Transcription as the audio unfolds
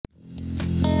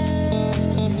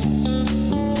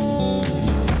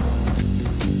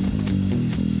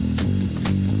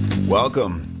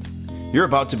Welcome. You're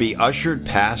about to be ushered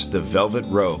past the velvet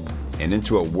rope and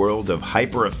into a world of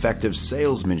hyper-effective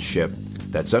salesmanship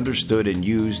that's understood and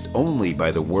used only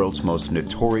by the world's most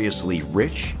notoriously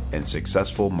rich and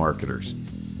successful marketers.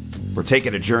 We're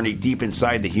taking a journey deep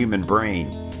inside the human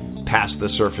brain, past the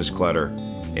surface clutter,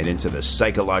 and into the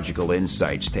psychological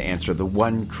insights to answer the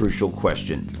one crucial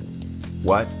question: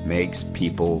 what makes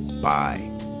people buy?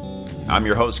 I'm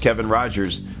your host, Kevin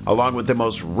Rogers, along with the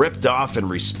most ripped off and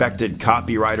respected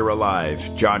copywriter alive,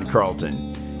 John Carlton.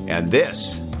 And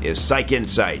this is Psych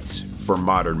Insights for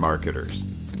Modern Marketers.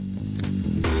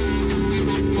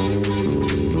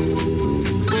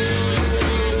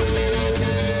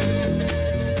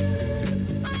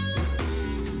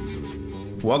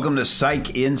 Welcome to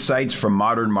Psych Insights for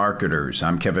Modern Marketers.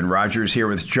 I'm Kevin Rogers here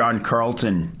with John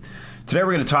Carlton. Today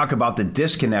we're going to talk about the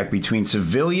disconnect between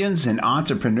civilians and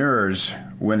entrepreneurs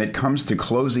when it comes to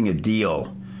closing a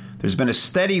deal. There's been a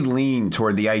steady lean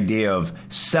toward the idea of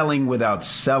selling without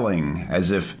selling,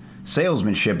 as if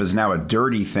salesmanship is now a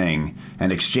dirty thing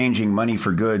and exchanging money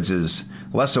for goods is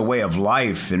less a way of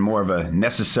life and more of a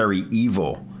necessary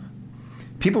evil.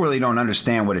 People really don't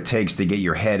understand what it takes to get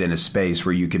your head in a space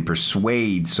where you can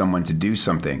persuade someone to do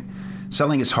something.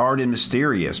 Selling is hard and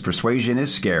mysterious. Persuasion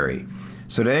is scary.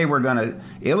 So today we're going to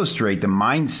illustrate the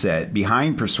mindset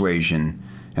behind persuasion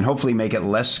and hopefully make it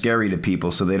less scary to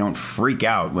people so they don't freak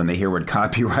out when they hear what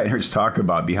copywriters talk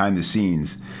about behind the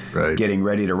scenes, getting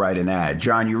ready to write an ad.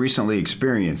 John, you recently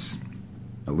experienced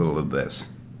a little of this.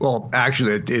 Well,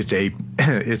 actually,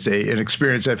 it's an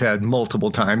experience I've had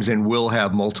multiple times and will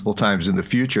have multiple times in the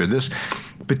future. This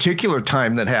particular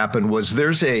time that happened was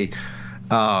there's a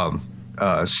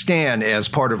Stan, as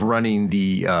part of running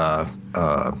the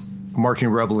Marketing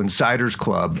Rebel Insiders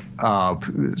Club,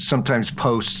 sometimes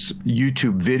posts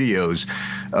YouTube videos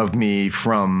of me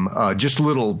from just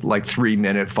little like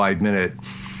 3-minute,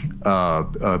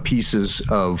 5-minute pieces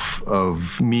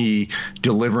of me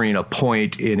delivering a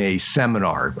point in a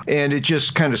seminar. And it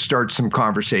just kind of starts some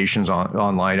conversations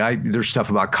online. There's stuff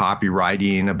about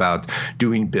copywriting, about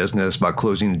doing business, about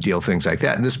closing a deal, things like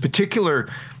that. And this particular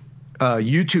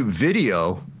YouTube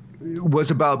video was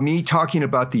about me talking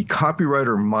about the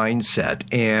copywriter mindset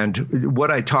and what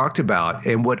I talked about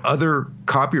and what other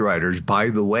copywriters,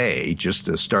 by the way, just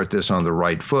to start this on the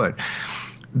right foot,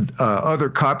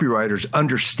 other copywriters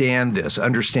understand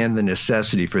the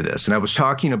necessity for this. And I was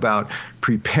talking about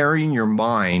preparing your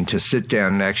mind to sit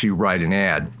down and actually write an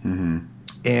ad. Mm-hmm.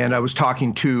 And I was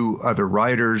talking to other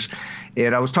writers,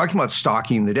 and I was talking about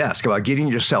stocking the desk, about getting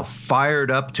yourself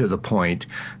fired up to the point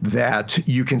that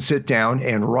you can sit down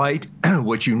and write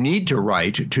what you need to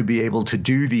write to be able to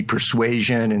do the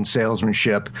persuasion and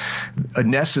salesmanship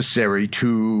necessary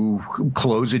to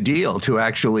close a deal, to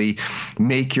actually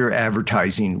make your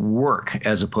advertising work,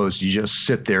 as opposed to just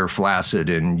sit there flaccid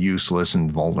and useless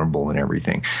and vulnerable and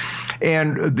everything.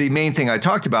 And the main thing I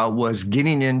talked about was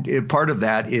getting in. Part of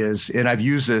that is, and I've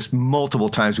used this multiple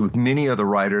times with many other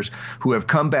writers who have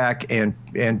come back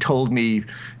and told me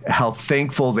how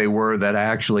thankful they were that I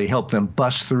actually helped them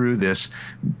bust through this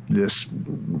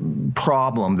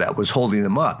problem that was holding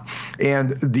them up.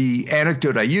 And the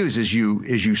anecdote I use is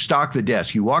you stock the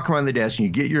desk, you walk around the desk and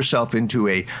you get yourself into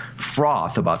a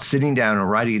froth about sitting down and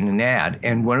writing an ad.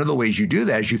 And one of the ways you do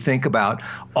that is you think about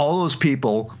all those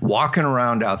people walking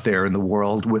around out there in the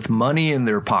world with money in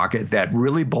their pocket that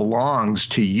really belongs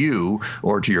to you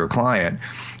or to your client.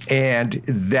 And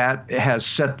that has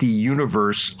set the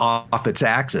universe off its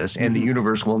axis, and the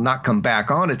universe will not come back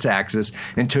on its axis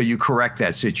until you correct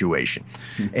that situation.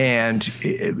 And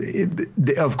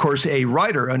of course, a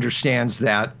writer understands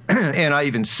that, and I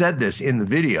even said this in the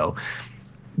video.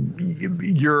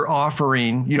 You're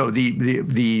offering,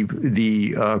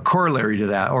 the corollary to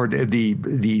that, or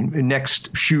the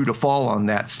next shoe to fall on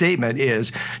that statement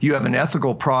is you have an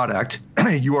ethical product,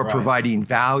 you are providing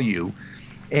value.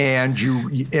 And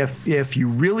if you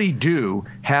really do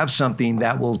have something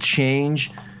that will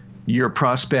change your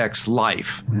prospect's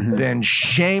life, then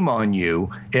shame on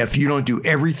you if you don't do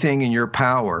everything in your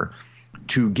power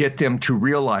to get them to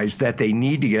realize that they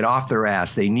need to get off their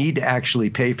ass. They need to actually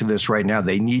pay for this right now.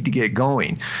 They need to get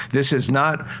going. This is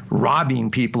not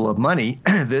robbing people of money.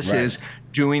 This is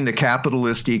doing the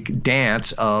capitalistic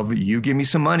dance of you give me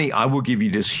some money, I will give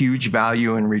you this huge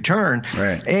value in return.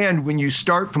 Right. And when you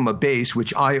start from a base,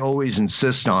 which I always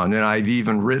insist on, and I've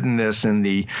even written this in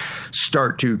the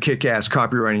Start to Kick-Ass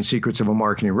Copywriting Secrets of a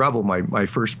Marketing Rebel, my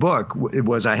first book, it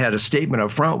was I had a statement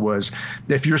up front was,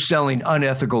 if you're selling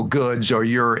unethical goods or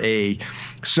you're a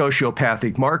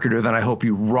sociopathic marketer, then I hope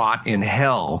you rot in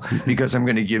hell, because I'm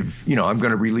going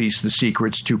to release the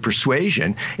secrets to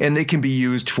persuasion, and they can be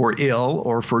used for ill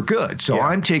or for good. So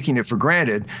I'm taking it for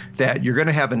granted that you're going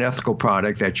to have an ethical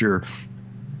product, that you're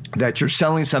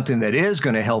selling something that is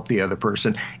going to help the other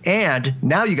person. And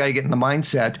now you got to get in the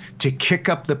mindset to kick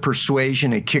up the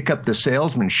persuasion and kick up the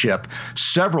salesmanship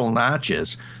several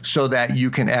notches so that you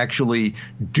can actually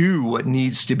do what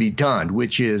needs to be done,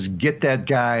 which is get that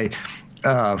guy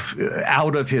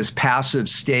out of his passive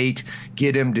state,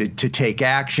 get him to take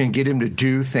action, get him to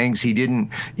do things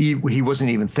he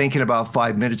wasn't even thinking about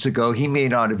 5 minutes ago. He may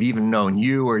not have even known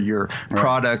you or your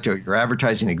product or your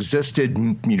advertising existed,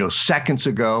 seconds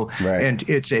ago. Right. And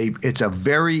it's a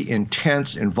very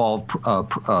intense, involved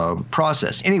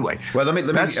process. Anyway, well, I'm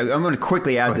going to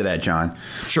quickly add to that, John.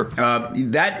 Sure.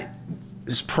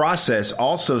 This process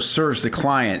also serves the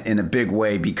client in a big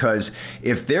way, because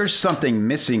if there's something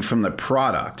missing from the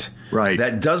product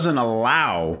that doesn't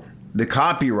allow the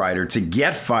copywriter to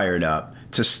get fired up,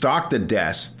 to stalk the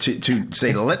desk, to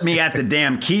say, let me at the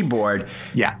damn keyboard,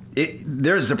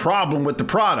 there's a problem with the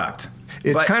product.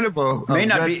 It's kind of a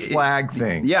red flag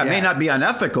thing. It may not be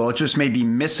unethical. It just may be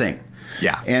missing.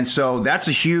 Yeah. And so that's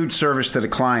a huge service to the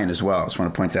client as well. I just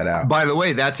want to point that out. By the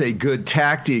way, that's a good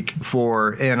tactic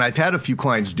and I've had a few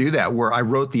clients do that, where I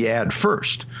wrote the ad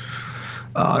first.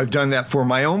 I've done that for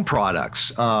my own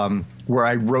products, where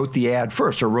I wrote the ad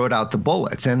first, or wrote out the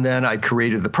bullets, and then I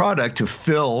created the product to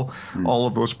fill all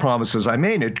of those promises I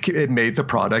made. It made the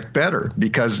product better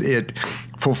because it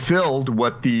fulfilled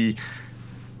what the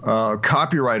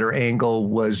copywriter angle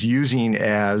was using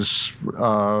as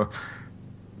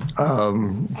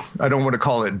I don't want to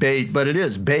call it bait, but it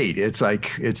is bait. It's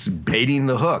like it's baiting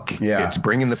the hook. Yeah. It's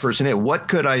bringing the person in. What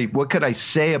could I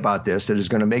say about this that is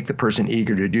going to make the person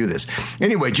eager to do this?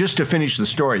 Anyway, just to finish the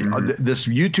story, this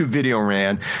YouTube video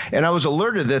ran, and I was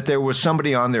alerted that there was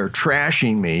somebody on there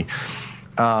trashing me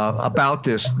about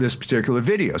this particular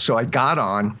video. So I got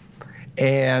on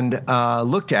and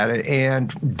looked at it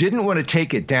and didn't want to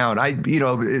take it down.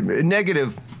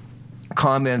 Negative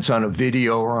comments on a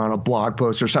video or on a blog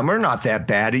post or something are not that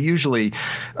bad. It usually,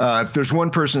 if there's one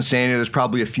person saying it, there's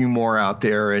probably a few more out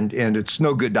there, and it's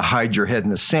no good to hide your head in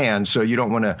the sand. So you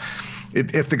don't want to.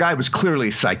 If the guy was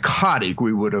clearly psychotic,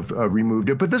 we would have removed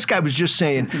it. But this guy was just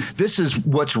saying, this is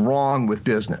what's wrong with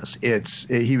business.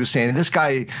 He was saying,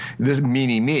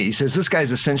 meaning me, he says, this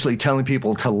guy's essentially telling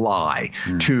people to lie,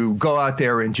 to go out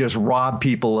there and just rob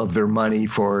people of their money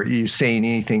for you saying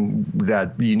anything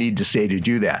that you need to say to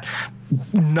do that.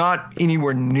 Not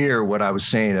anywhere near what I was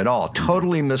saying at all.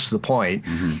 Totally missed the point.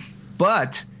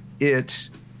 But it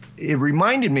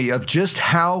reminded me of just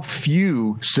how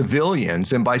few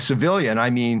civilians, and by civilian I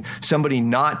mean somebody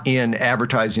not in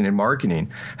advertising and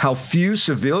marketing, how few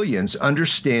civilians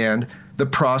understand the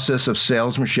process of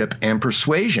salesmanship and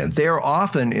persuasion. They are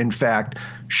often, in fact,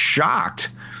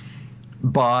 shocked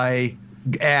by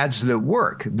ads that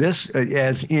work. This,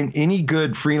 as in any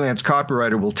good freelance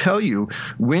copywriter will tell you,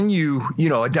 when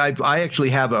I actually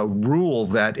have a rule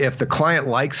that if the client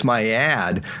likes my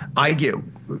ad, I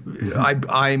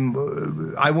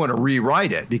want to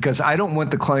rewrite it, because I don't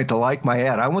want the client to like my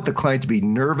ad. I want the client to be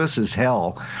nervous as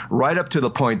hell right up to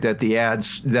the point that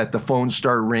the phones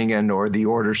start ringing or the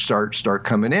orders start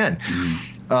coming in.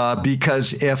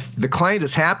 Because if the client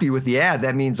is happy with the ad,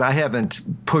 that means I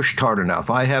haven't pushed hard enough.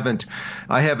 A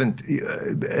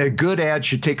good ad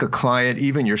should take a client,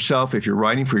 even yourself, if you're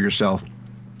writing for yourself,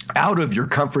 out of your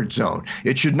comfort zone.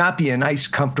 It should not be a nice,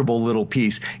 comfortable little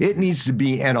piece. It needs to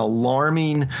be an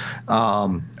alarming,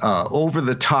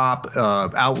 over-the-top,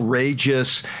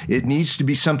 outrageous. It needs to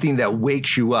be something that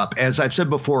wakes you up. As I've said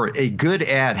before, a good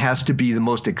ad has to be the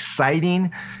most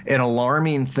exciting and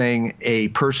alarming thing a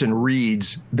person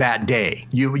reads that day.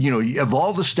 Of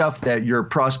all the stuff that your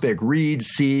prospect reads,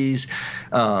 sees,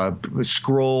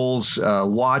 scrolls,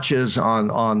 watches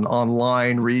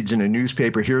online, reads in a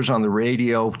newspaper, hears on the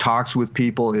radio, talks with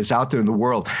people, is out there in the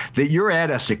world, that your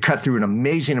ad has to cut through an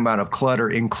amazing amount of clutter,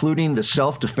 including the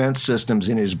self-defense systems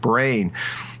in his brain,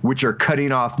 which are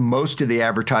cutting off most of the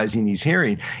advertising he's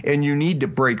hearing. And you need to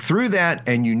break through that,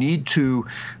 and you need to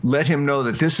let him know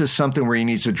that this is something where he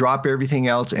needs to drop everything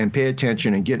else and pay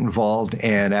attention and get involved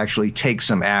and actually take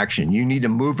some action. You need to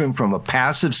move him from a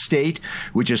passive state,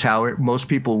 which is how most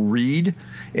people read,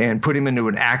 and put him into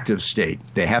an active state.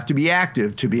 They have to be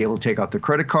active to be able to take out the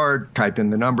credit card, type in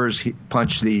the numbers,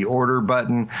 punch the order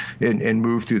button, and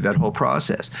move through that whole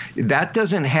process. That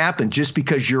doesn't happen just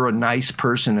because you're a nice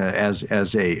person as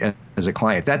a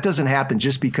client. That doesn't happen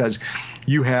just because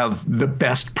you have the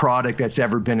best product that's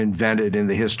ever been invented in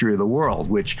the history of the world,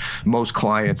 which most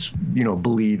clients,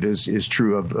 believe is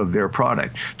true of their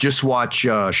product. Just watch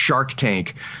Shark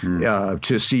Tank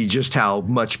to see just how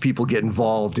much people get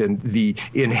involved in the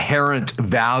inherent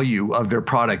value of their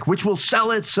product, which will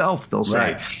sell itself, they'll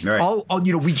say. Right.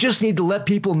 We just need to let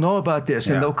people know about this,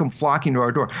 and they'll come flocking to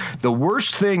our door. The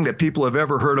worst thing that people have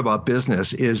ever heard about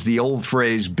business is the old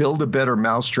phrase, build a better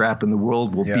mousetrap and the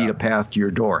world will beat a path to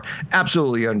your door.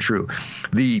 Absolutely untrue.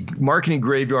 The marketing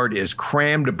graveyard is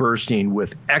crammed to bursting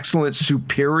with excellent,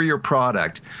 superior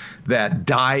product that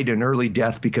died an early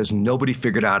death because nobody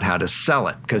figured out how to sell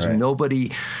it, because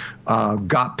nobody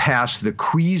got past the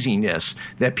queasiness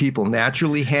that people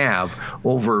naturally have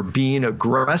over being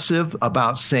aggressive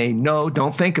about saying, no,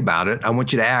 don't think about it. I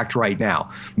want you to act right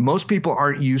now. Most people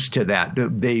aren't used to that.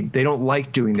 They don't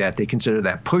like doing that. They consider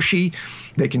that pushy.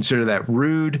 They consider that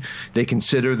rude. They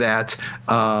consider that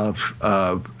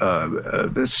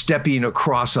stepping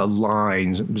across a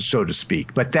line, so to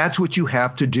speak. But that's what you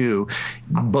have to do,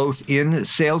 both in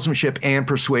salesmanship and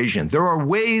persuasion. There are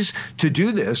ways to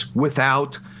do this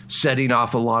without setting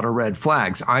off a lot of red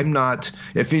flags. I'm not,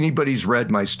 if anybody's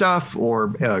read my stuff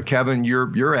or Kevin,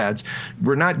 your ads,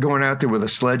 we're not going out there with a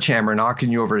sledgehammer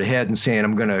knocking you over the head and saying,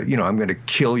 I'm going to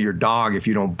kill your dog if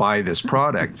you don't buy this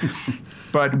product.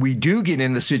 But we do get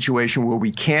in the situation where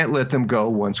we can't let them go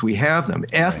once we have them.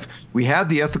 If we have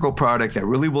the ethical product that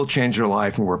really will change their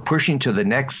life and we're pushing to the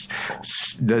next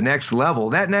level,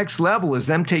 that next level is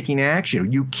them taking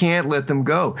action. You can't let them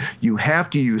go. You have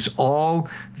to use all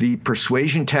the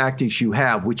persuasion tactics you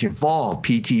have, which involve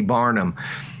P.T. Barnum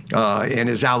and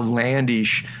his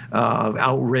outlandish,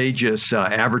 outrageous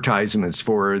advertisements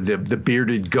for the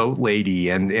bearded goat lady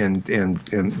and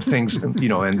things, and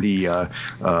the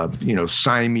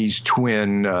Siamese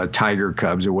twin tiger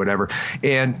cubs or whatever,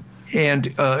 and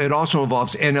it also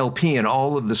involves NLP and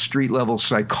all of the street level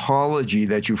psychology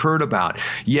that you've heard about.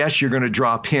 Yes, you're going to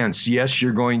drop hints. Yes,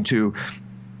 you're going to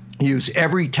use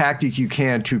every tactic you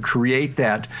can to create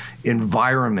that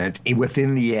environment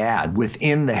within the ad,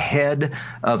 within the head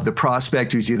of the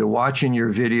prospect who's either watching your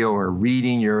video or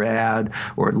reading your ad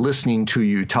or listening to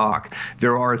you talk.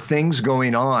 There are things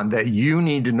going on that you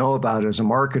need to know about as a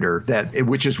marketer,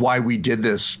 which is why we did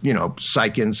this,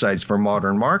 Psych Insights for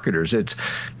Modern Marketers.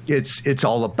 It's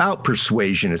all about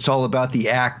persuasion. It's all about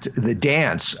the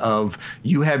dance of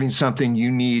you having something you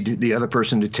need the other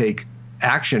person to take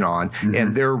action on,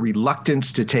 and their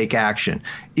reluctance to take action.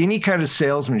 Any kind of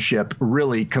salesmanship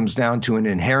really comes down to an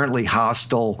inherently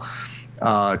hostile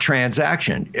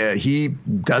transaction. He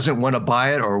doesn't want to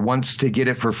buy it or wants to get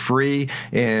it for free,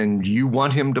 and you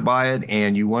want him to buy it,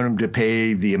 and you want him to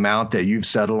pay the amount that you've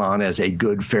settled on as a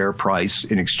good, fair price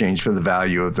in exchange for the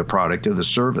value of the product or the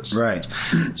service. Right.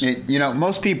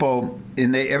 Most people,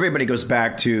 everybody goes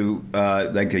back to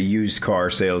like a used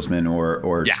car salesman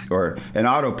or an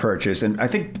auto purchase, and I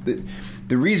think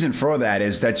the reason for that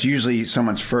is that's usually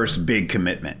someone's first big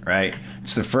commitment, right?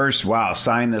 It's the first,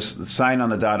 sign on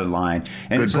the dotted line.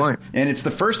 And Good point. And it's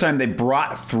the first time they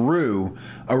brought through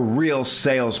a real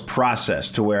sales process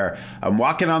to where I'm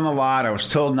walking on the lot. I was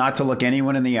told not to look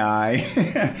anyone in the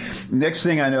eye. Next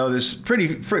thing I know, this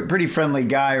pretty friendly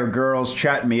guy or girl's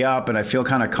chatting me up, and I feel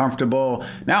kind of comfortable.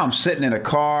 Now I'm sitting in a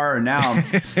car, and now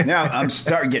I'm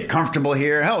starting to get comfortable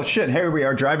here. Hell, shit, here we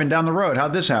are driving down the road.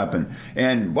 How'd this happen?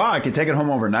 And wow, I can take it home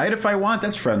overnight if I want.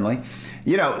 That's friendly.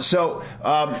 Just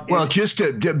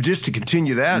to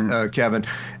continue that, Kevin,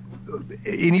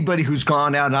 anybody who's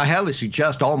gone out, and I highly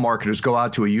suggest all marketers go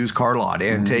out to a used car lot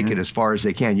and take it as far as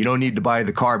they can. You don't need to buy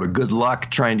the car, but good luck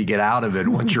trying to get out of it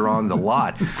once you're on the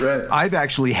lot. Right. I've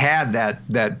actually had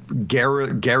that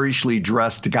garishly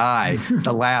dressed guy,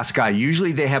 the last guy.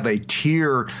 Usually they have a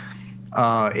tiered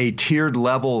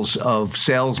levels of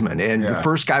salesmen. And the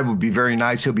first guy will be very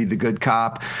nice. He'll be the good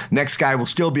cop. Next guy will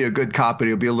still be a good cop, but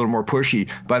he'll be a little more pushy.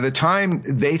 By the time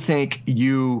they think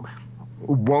you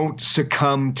won't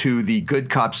succumb to the good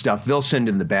cop stuff. They'll send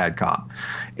in the bad cop.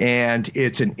 And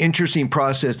it's an interesting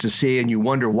process to see, and you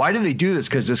wonder, why do they do this?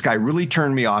 Because this guy really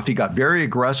turned me off. He got very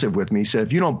aggressive with me. He said,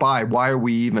 if you don't buy, why are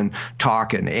we even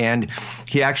talking? And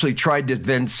he actually tried to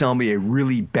then sell me a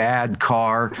really bad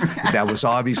car that was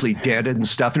obviously dented and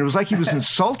stuff. And it was like he was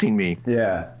insulting me.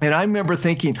 Yeah. And I remember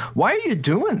thinking, why are you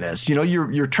doing this? You know,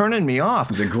 you're turning me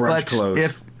off. It's a grudge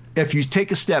close. If you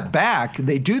take a step back,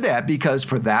 they do that because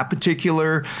for that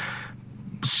particular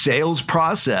sales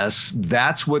process,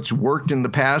 that's what's worked in the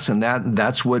past, and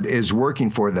that's what is working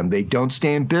for them. They don't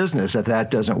stay in business if that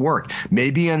doesn't work.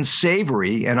 Maybe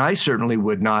unsavory, and I certainly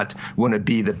would not want to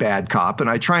be the bad cop, and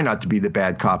I try not to be the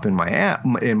bad cop in my ads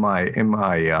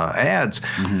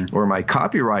or my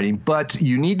copywriting. But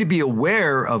you need to be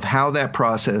aware of how that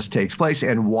process takes place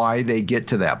and why they get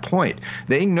to that point.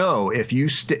 They know if you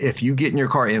get in your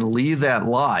car and leave that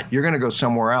lot, you're going to go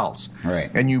somewhere else,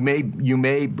 right? And you may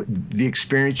the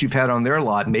experience you've had on their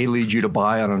lot may lead you to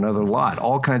buy on another lot.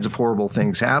 All kinds of horrible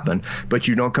things happen, but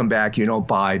you don't come back, you don't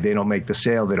buy, they don't make the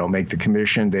sale, they don't make the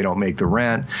commission, they don't make the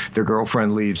rent, their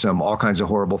girlfriend leaves them, all kinds of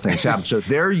horrible things happen. So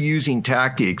they're using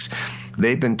tactics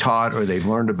they've been taught or they've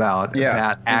learned about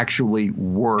that actually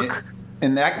work.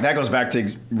 And that goes back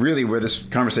to really where this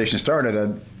conversation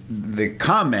started. The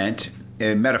comment,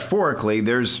 metaphorically,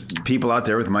 there's people out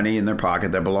there with money in their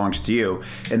pocket that belongs to you.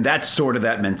 And that's sort of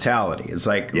that mentality. It's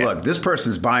like, look, this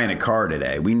person's buying a car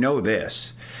today. We know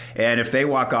this. And if they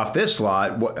walk off this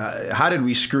lot, how did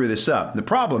we screw this up? The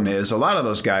problem is a lot of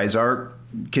those guys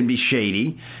can be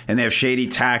shady, and they have shady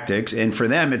tactics. And for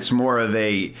them, it's more of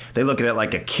they look at it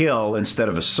like a kill instead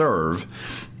of a serve.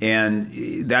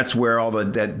 And that's where all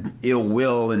that ill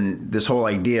will and this whole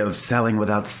idea of selling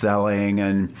without selling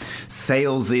and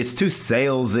salesy, it's too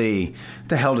salesy. What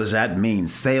the hell does that mean,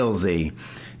 salesy?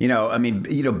 You know, I mean,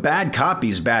 bad copy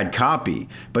is bad copy,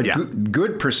 but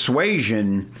good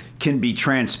persuasion can be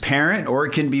transparent or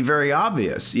it can be very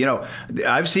obvious. You know,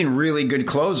 I've seen really good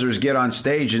closers get on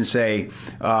stage and say,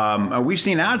 we've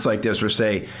seen ads like this where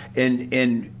say,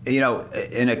 in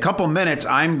a couple minutes,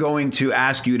 I'm going to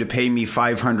ask you to pay me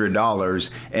 $500,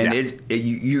 and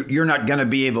you're not going to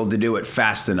be able to do it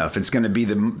fast enough. It's going to be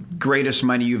the greatest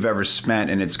money you've ever spent,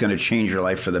 and it's going to change your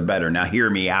life for the better. Now, hear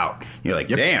me out. You're like,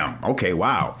 damn, okay,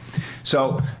 wow.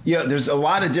 So, there's a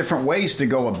lot of different ways to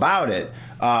go about it.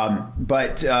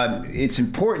 But it's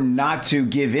important not to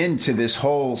give in to this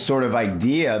whole sort of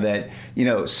idea that,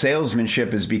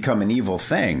 salesmanship has become an evil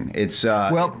thing. It's a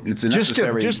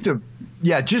necessary...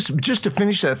 Just to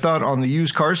finish that thought on the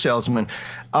used car salesman,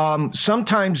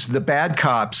 sometimes the bad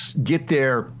cops get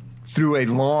there through a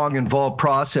long, involved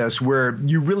process where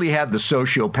you really have the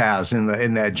sociopaths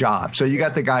in that job. So you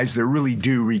got the guys that really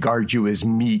do regard you as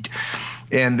meat.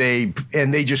 And they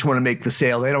just want to make the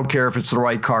sale. They don't care if it's the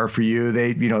right car for you.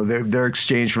 They're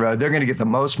exchanged for. They're going to get the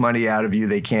most money out of you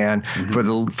they can for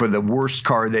the worst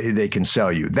car they can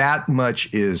sell you. That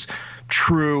much is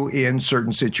true in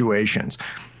certain situations.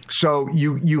 So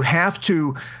you have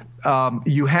to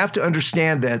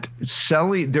understand that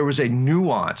selling, there was a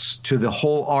nuance to the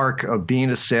whole arc of being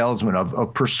a salesman,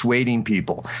 of persuading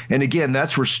people. And again,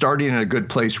 that's where starting in a good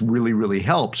place really, really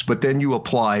helps. But then you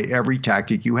apply every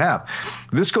tactic you have.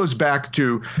 This goes back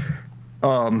to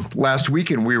last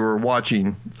weekend we were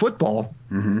watching football,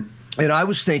 and I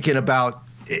was thinking about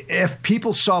if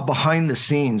people saw behind the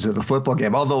scenes of the football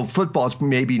game, although football is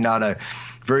maybe not a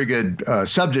very good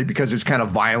subject because it's kind of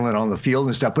violent on the field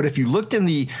and stuff. But if you looked in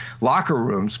the locker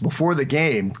rooms before the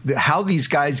game, how these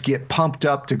guys get pumped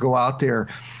up to go out there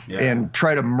and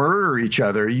try to murder each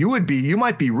other, you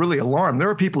might be really alarmed. There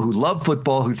are people who love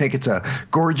football who think it's a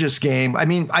gorgeous game. I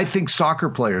mean, I think soccer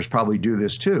players probably do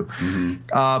this too.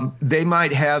 They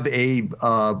might have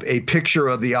a picture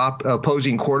of the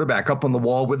opposing quarterback up on the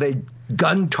wall with a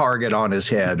gun target on his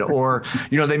head, or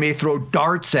they may throw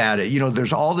darts at it.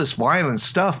 There's all this violent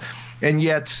stuff, and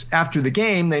yet after the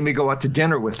game they may go out to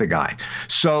dinner with the guy.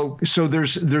 So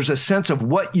there's a sense of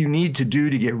what you need to do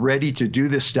to get ready to do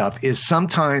this stuff is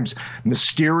sometimes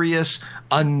mysterious,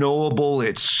 unknowable,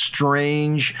 it's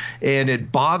strange, and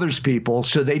it bothers people,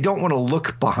 so they don't want to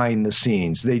look behind the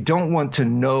scenes. They don't want to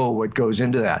know what goes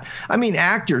into that. I mean,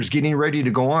 actors getting ready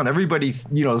to go on, everybody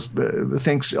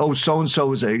thinks, oh,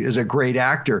 so-and-so is a great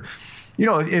actor.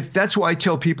 If that's why I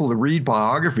tell people to read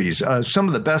biographies. Some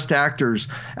of the best actors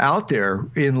out there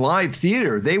in live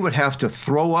theater, they would have to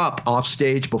throw up off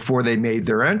stage before they made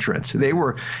their entrance. They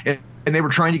were, and they were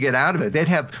trying to get out of it. They'd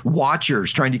have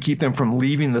watchers trying to keep them from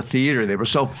leaving the theater. They were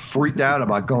so freaked out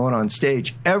about going on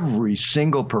stage every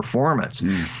single performance.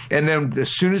 And then as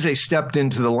soon as they stepped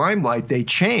into the limelight, they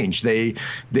changed.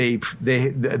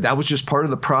 That was just part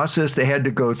of the process they had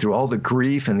to go through, all the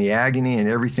grief and the agony and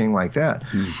everything like that.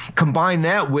 Combine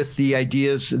that with the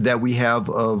ideas that we have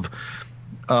of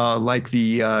like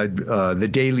the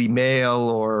Daily Mail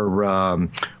or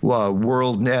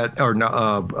WorldNet or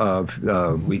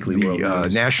Weekly World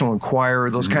News. National Enquirer,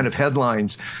 those kind of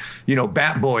headlines.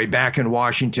 Bat Boy back in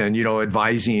Washington,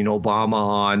 advising Obama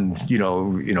on,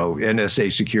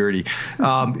 NSA security.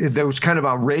 Those kind of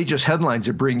outrageous headlines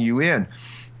that bring you in.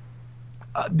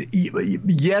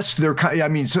 Yes,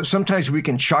 so sometimes we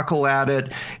can chuckle at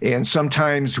it, and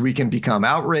sometimes we can become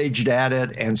outraged at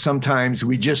it, and sometimes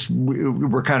we're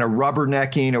kind of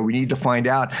rubbernecking, or we need to find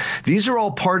out. These are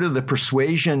all part of the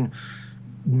persuasion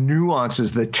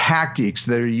nuances, the tactics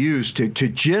that are used to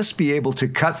just be able to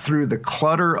cut through the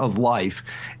clutter of life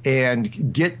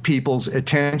and get people's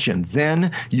attention.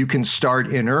 Then you can start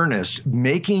in earnest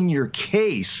making your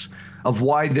case of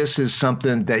why this is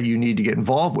something that you need to get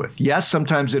involved with. Yes,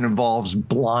 sometimes it involves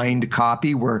blind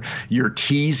copy where you're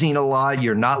teasing a lot.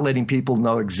 You're not letting people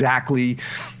know exactly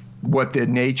what the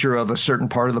nature of a certain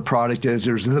part of the product is.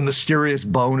 There's the mysterious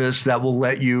bonus that will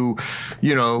let you,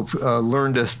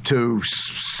 learn to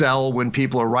sell when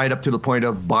people are right up to the point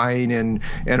of buying and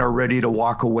are ready to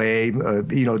walk away.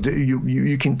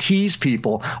 You can tease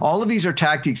people. All of these are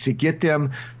tactics to get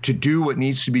them to do what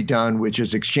needs to be done, which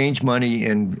is exchange money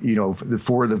and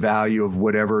for the value of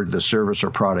whatever the service or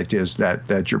product is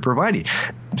that you're providing.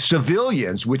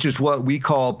 Civilians, which is what we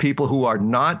call people who are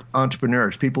not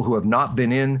entrepreneurs, people who have not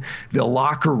been in the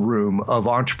locker room of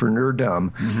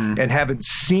entrepreneurdom and haven't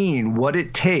seen what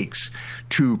it takes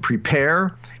to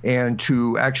prepare and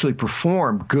to actually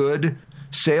perform good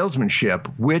salesmanship,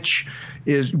 which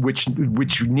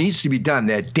needs to be done,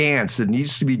 that dance that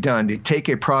needs to be done to take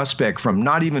a prospect from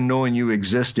not even knowing you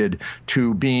existed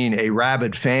to being a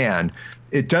rabid fan.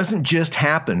 It doesn't just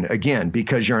happen, again,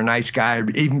 because you're a nice guy,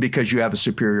 even because you have a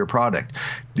superior product.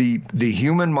 The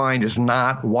human mind is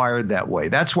not wired that way.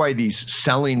 That's why these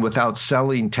selling without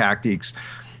selling tactics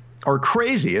are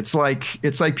crazy. It's like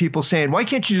people saying, why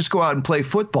can't you just go out and play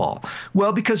football?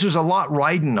 Well, because there's a lot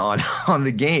riding on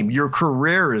the game. Your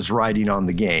career is riding on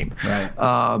the game. Right.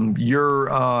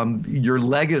 Your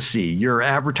legacy, your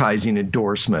advertising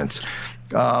endorsements.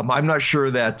 I'm not sure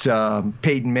that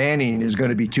Peyton Manning is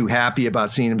going to be too happy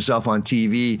about seeing himself on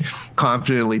TV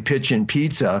confidently pitching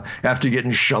pizza after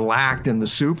getting shellacked in the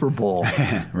Super Bowl.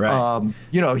 Right.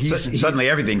 Suddenly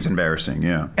everything's embarrassing.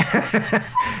 Yeah.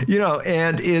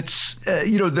 And it's,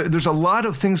 there's a lot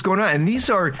of things going on. And these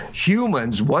are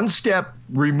humans one step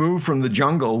removed from the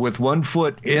jungle with 1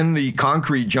 foot in the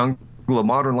concrete jungle of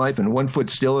modern life and 1 foot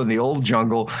still in the old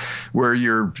jungle where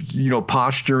you're,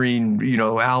 posturing,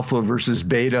 alpha versus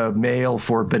beta male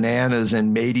for bananas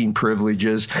and mating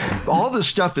privileges. All this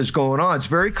stuff is going on. It's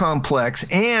very complex,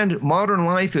 and modern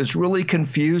life is really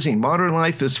confusing. Modern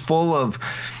life is full of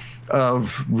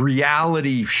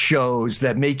reality shows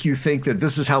that make you think that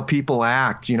this is how people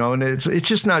act, and it's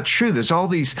just not true. There's all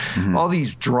these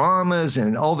dramas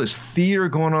and all this theater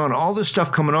going on, all this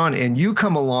stuff coming on, and you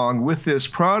come along with this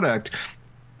product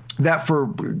that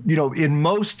in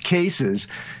most cases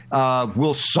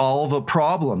will solve a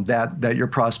problem that your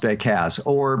prospect has,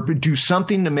 or do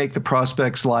something to make the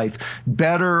prospect's life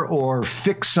better, or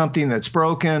fix something that's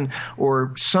broken,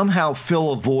 or somehow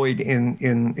fill a void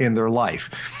in their life.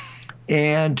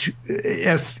 And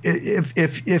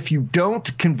if you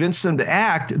don't convince them to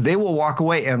act, they will walk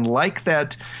away. And like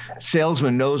that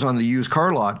salesman knows on the used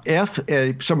car lot, if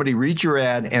somebody reads your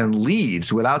ad and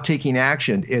leaves without taking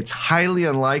action, it's highly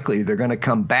unlikely they're going to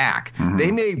come back.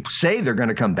 They may say they're going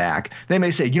to come back. They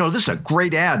may say, this is a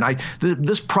great ad, and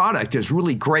this product is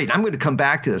really great. I'm going to come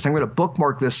back to this. I'm going to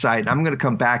bookmark this site, and I'm going to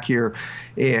come back here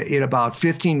in about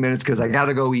 15 minutes because I got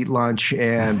to go eat lunch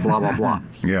and blah, blah, blah.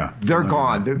 Yeah. They're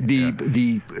gone.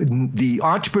 The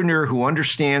entrepreneur who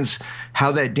understands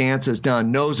how that dance is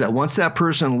done knows that once that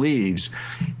person leaves,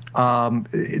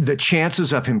 the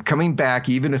chances of him coming back,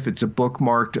 even if it's a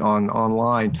bookmarked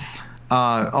online,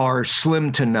 are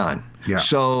slim to none. Yeah.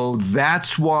 So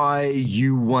that's why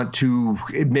you want to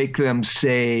make them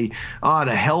say,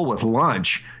 to hell with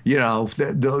lunch.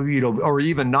 or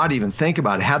even not even think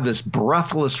about it, have this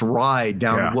breathless ride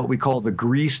down what we call the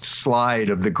greased slide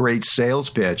of the great sales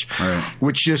pitch,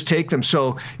 which just take them.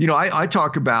 So, I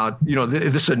talk about,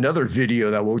 this is another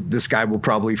video that this guy will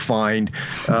probably find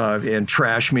and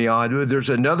trash me on. There's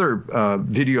another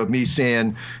video of me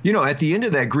saying, at the end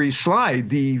of that greased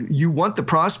slide, you want the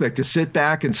prospect to sit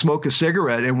back and smoke a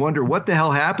cigarette and wonder what the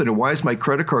hell happened and why is my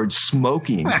credit card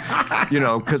smoking,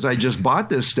 because I just bought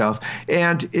this stuff.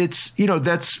 And it's,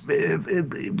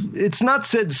 it's not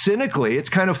said cynically. It's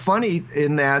kind of funny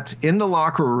in that in the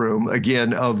locker room,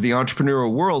 again, of the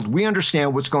entrepreneurial world, we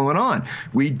understand what's going on.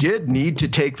 We did need to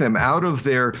take them out of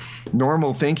their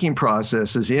normal thinking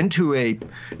processes into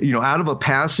out of a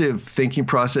passive thinking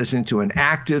process into an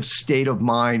active state of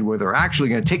mind where they're actually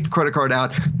going to take the credit card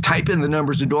out, type in the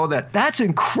numbers and do all that. That's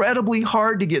incredibly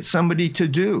hard to get somebody to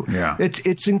do. Yeah.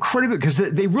 It's incredible because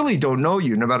they really don't know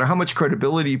you, no matter how much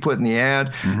credibility you put in the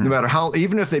ad, no matter how,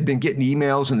 even if they've been getting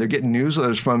emails and they're getting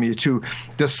newsletters from you, to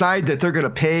decide that they're going to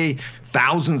pay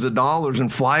thousands of dollars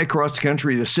and fly across the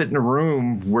country to sit in a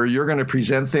room where you're going to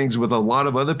present things with a lot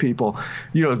of other people.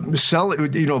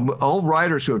 All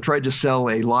writers who have tried to sell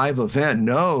a live event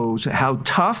knows how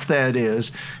tough that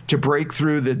is to break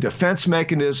through the defense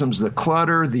mechanisms, the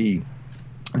clutter, the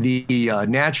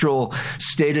natural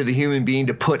state of the human being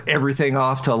to put everything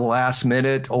off to the last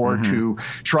minute, or to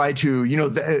try to,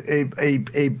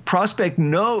 a prospect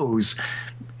knows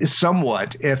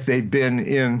somewhat if they've been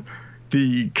in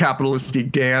the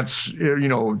capitalistic dance,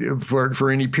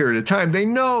 for any period of time. They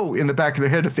know in the back of their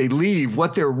head if they leave,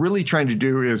 what they're really trying to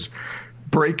do is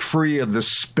break free of the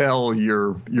spell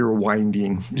you're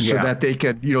winding, so that they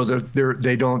can,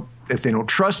 if they don't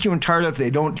trust you entirely, if they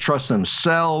don't trust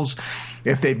themselves,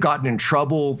 if they've gotten in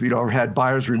trouble, or had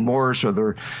buyer's remorse, or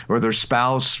their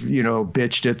spouse,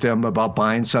 bitched at them about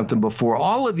buying something before,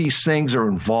 all of these things are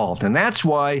involved. And that's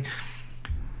why,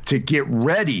 to get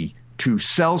ready to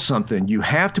sell something, you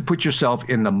have to put yourself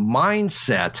in the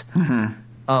mindset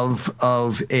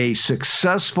of a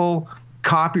successful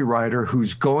copywriter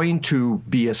who's going to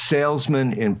be a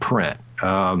salesman in print.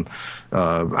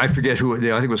 I forget who, I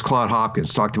think it was Claude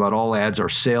Hopkins, talked about all ads are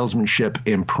salesmanship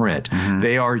in print.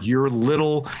 They are your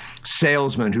little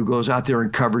salesman who goes out there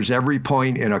and covers every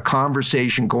point in a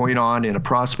conversation going on in a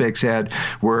prospect's head,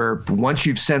 where once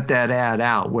you've sent that ad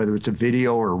out, whether it's a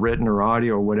video or written or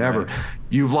audio or whatever,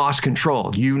 you've lost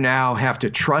control. You now have to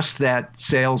trust that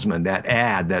salesman,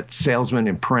 that salesman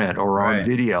in print or on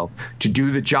video, to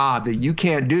do the job that you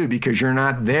can't do because you're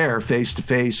not there face to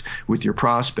face with your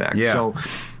prospect. Yeah. So,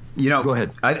 go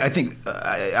ahead. I think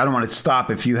I don't want to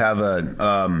stop if you have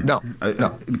no.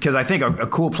 Because I think a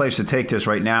cool place to take this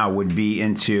right now would be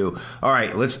into, all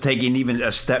right, let's take even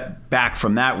a step back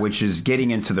from that, which is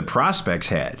getting into the prospect's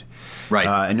head. Right.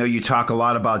 I know you talk a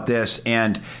lot about this,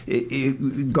 and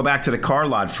go back to the car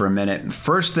lot for a minute.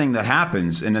 First thing that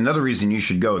happens, and another reason you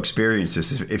should go experience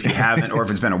this if you haven't or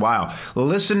if it's been a while,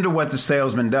 listen to what the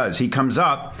salesman does. He comes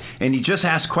up and he just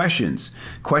asks questions.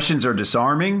 Questions are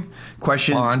disarming.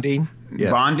 Questions. Bonding.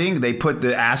 Yes. Bonding. They put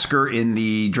the asker in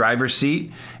the driver's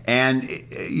seat. And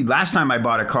last time I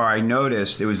bought a car, I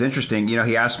noticed it was interesting.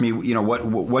 He asked me,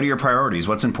 what are your priorities?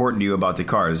 What's important to you about the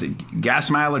car? Is it gas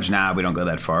mileage? Nah, we don't go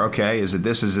that far. Okay. Is it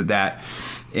this? Is it that?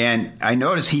 And I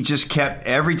noticed he just kept,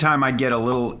 every time I'd get a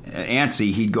little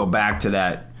antsy, he'd go back to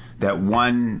that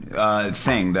one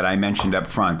thing that I mentioned up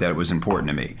front that was important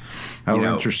to me. Oh,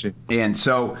 interesting. And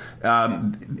so...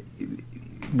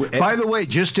 by the way,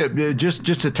 just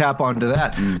to tap onto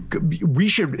that, we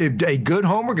should, a good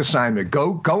homework assignment,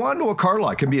 go onto a car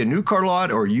lot. It can be a new car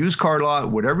lot or a used car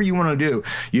lot, whatever you want to do.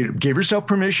 You give yourself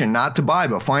permission not to buy,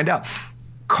 but find out.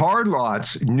 Car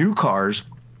lots, new cars.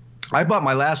 I bought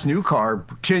my last new car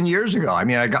 10 years ago. I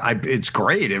mean, it's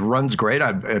great. It runs great.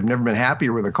 I've never been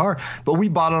happier with a car. But we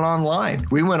bought it online.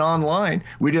 We went online.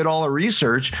 We did all the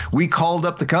research. We called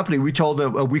up the company. We told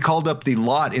them. We called up the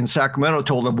lot in Sacramento.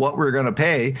 Told them what we were going to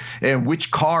pay and which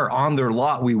car on their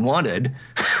lot we wanted,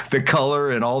 the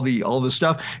color and all the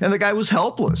stuff. And the guy was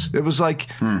helpless. It was like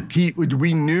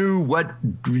we knew what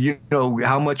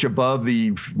how much above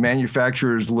the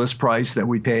manufacturer's list price that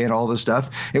we pay and all this stuff,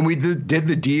 and we did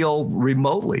the deal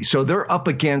remotely. So they're up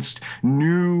against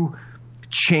new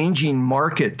changing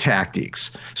market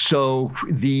tactics. So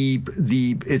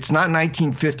it's not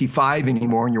 1955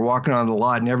 anymore, and you're walking on the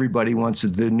lot and everybody wants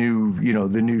the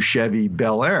new Chevy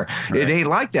Bel Air. Right. It ain't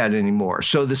like that anymore.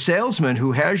 So the salesman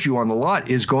who has you on the lot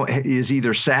is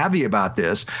either savvy about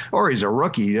this or he's a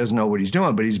rookie. He doesn't know what he's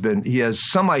doing, but he has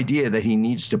some idea that he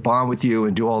needs to bond with you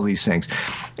and do all these things.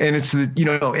 And it's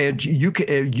and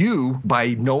you by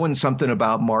knowing something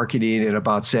about marketing and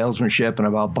about salesmanship and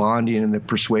about bonding and the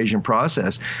persuasion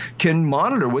process can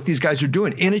monitor what these guys are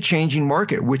doing in a changing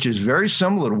market, which is very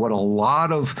similar to what a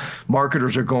lot of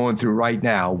marketers are going through right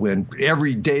now, when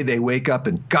every day they wake up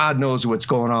and God knows what's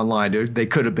going on online. They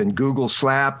could have been Google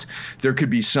slapped. There could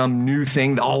be some new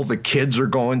thing that all the kids are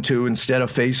going to instead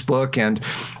of Facebook, and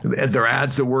their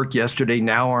ads that worked yesterday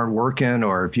now aren't working,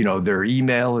 or their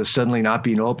email is suddenly not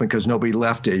being open because nobody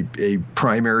left a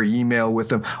primary email with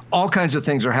them. All kinds of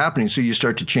things are happening, so you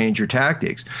start to change your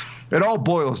tactics. It all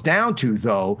boils down to,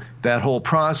 though, that whole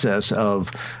process of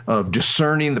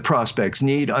discerning the prospect's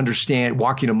need,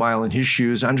 walking a mile in his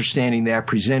shoes, understanding that,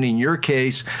 presenting your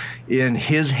case in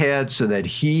his head so that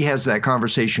he has that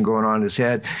conversation going on in his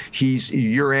head.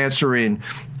 You're answering,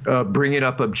 bringing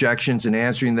up objections and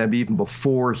answering them even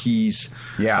before he's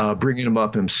bringing them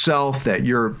up himself. That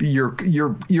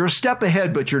you're a step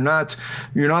ahead, but you're not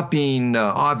being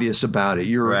obvious about it.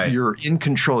 You're in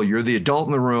control. You're the adult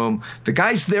in the room. The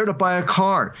guy's there to buy a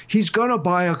car. He's going to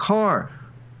buy a car.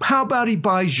 How about he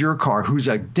buys your car, which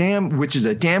is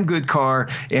a damn good car,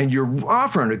 and you're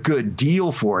offering a good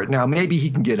deal for it. Now, maybe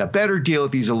he can get a better deal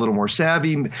if he's a little more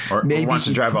savvy. Or maybe wants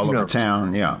to drive all over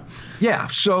town. Yeah. Yeah.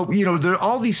 So,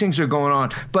 all these things are going on.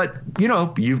 But,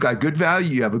 you've got good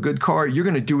value. You have a good car. You're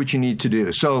going to do what you need to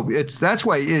do. So that's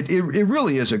why it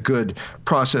really is a good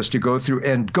process to go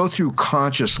through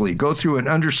consciously, go through and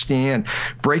understand,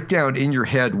 break down in your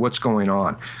head what's going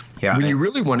on. Yeah, when you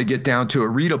really want to get down to it,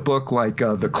 read a book like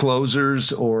The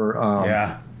Closers or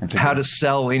How to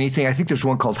Sell Anything. I think there's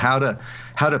one called How to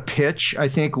Pitch, I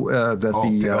think,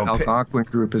 that Algonquin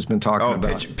group has been talking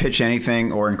about. Pitch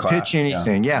anything or in class. Pitch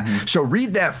anything, yeah. Mm-hmm. So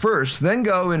read that first, then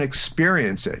go and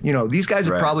experience it. These guys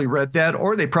have probably read that,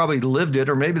 or they probably lived it,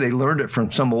 or maybe they learned it from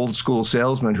some old school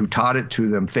salesman who taught it to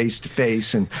them face to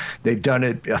face, and they've done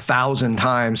it 1,000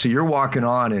 times. So you're walking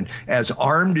on, and as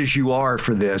armed as you are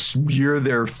for this, you're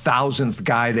their 1,000th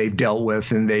guy they've dealt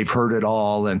with, and they've heard it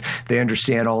all, and they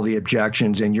understand all the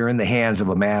objections, and you're in the hands of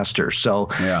a master. So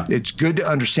it's good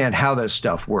to understand how that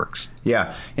stuff works.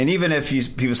 Yeah. And even if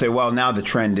people say, well, now the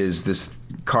trend is this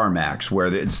CarMax,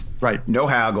 where it's no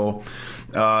haggle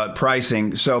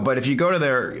pricing. So, but if you go to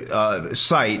their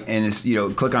site and it's,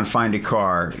 click on Find a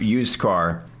Car, used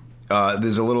car,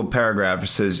 there's a little paragraph that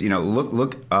says,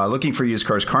 looking for used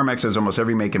cars. CarMax has almost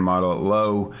every make and model,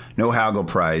 low, no haggle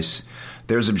price.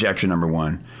 There's objection number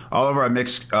one. All of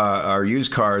our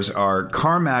used cars are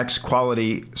CarMax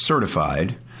quality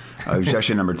certified.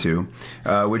 Objection number two,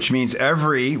 which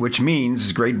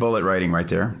means great bullet writing right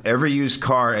there. Every used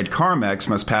car at CarMax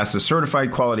must pass a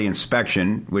certified quality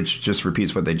inspection, which just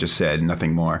repeats what they just said,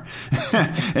 nothing more,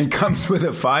 and comes with a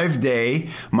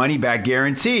 5-day money-back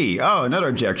guarantee. Oh, another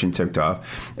objection ticked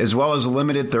off, as well as a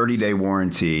limited 30-day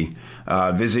warranty.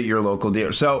 Visit your local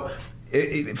dealer. So,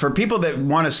 for people that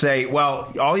want to say,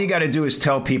 well, all you got to do is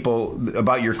tell people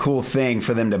about your cool thing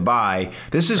for them to buy.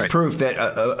 This is proof that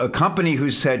a company who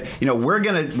said, we're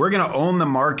gonna own the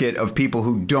market of people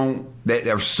that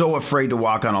are so afraid to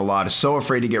walk on a lot, so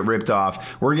afraid to get ripped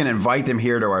off. We're going to invite them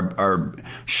here to our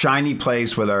shiny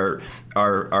place with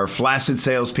our flaccid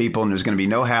salespeople, and there's going to be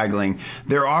no haggling.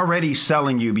 They're already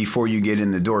selling you before you get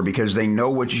in the door because they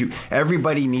know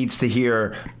everybody needs to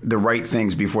hear the right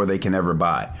things before they can ever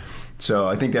buy. So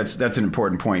I think that's an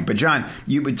important point. But John,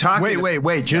 you've been talking.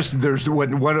 Wait. Just there's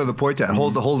one other point to that.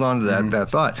 Hold on to that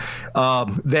thought.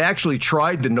 They actually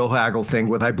tried the no haggle thing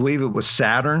with, I believe it was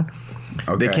Saturn.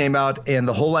 Okay. They came out, and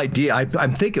the whole idea.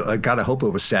 I'm thinking, God, I hope it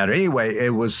was Saturn. Anyway,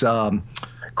 it was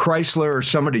Chrysler or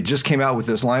somebody just came out with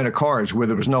this line of cars where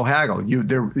there was no haggle.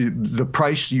 The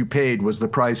price you paid was the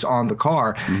price on the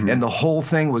car. Mm-hmm. And the whole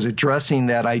thing was addressing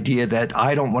that idea that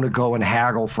I don't want to go and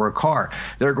haggle for a car.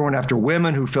 They're going after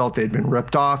women who felt they'd been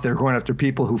ripped off. They're going after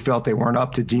people who felt they weren't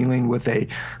up to dealing with a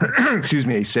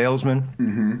salesman.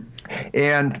 Mm-hmm.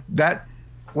 And that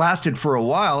lasted for a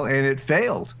while, and it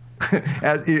failed.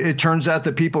 As it turns out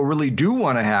that people really do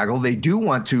want to haggle. They do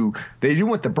want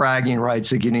the bragging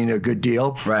rights of getting a good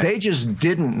deal. Right. They just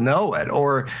didn't know it,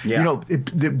 or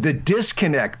the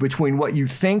disconnect between what you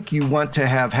think you want to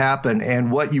have happen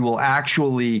and what you will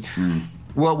actually.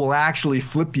 What will actually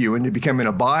flip you into becoming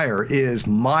a buyer is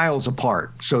miles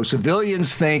apart. So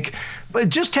civilians think But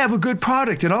just have a good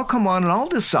product, and I'll come on and I'll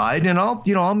decide, and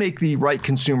I'll make the right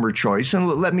consumer choice, and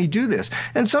let me do this.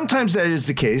 And sometimes that is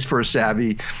the case for a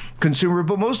savvy consumer,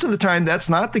 but most of the time that's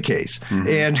not the case. Mm-hmm.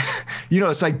 And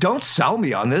it's like, don't sell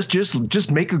me on this.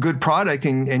 Just make a good product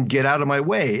and get out of my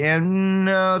way. And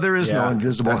no, there is no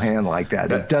invisible hand like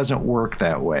that. It doesn't work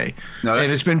that way. No,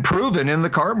 and it's been proven in the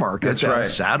car market that right.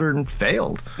 Saturn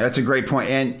failed. That's a great point.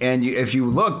 And if you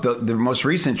look, the most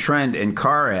recent trend in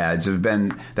car ads have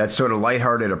been that sort of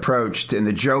lighthearted approach. And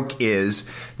the joke is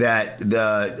that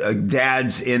the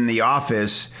dads in the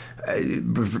office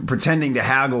pretending to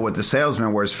haggle with the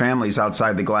salesman where his family's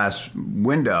outside the glass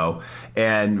window,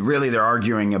 and really they're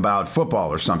arguing about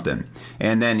football or something.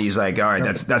 And then he's like, all right,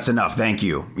 that's enough, thank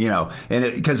you.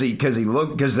 And because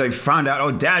they found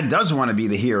out, dad does want to be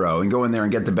the hero and go in there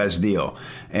and get the best deal.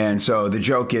 And so the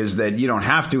joke is that you don't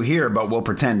have to here, but we'll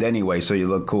pretend anyway so you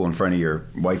look cool in front of your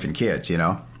wife and kids,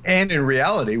 And in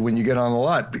reality, when you get on the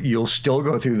lot, you'll still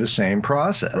go through the same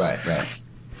process. Right.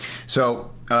 So,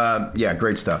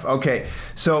 great stuff. Okay,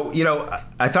 so,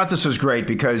 I thought this was great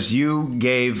because you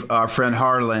gave our friend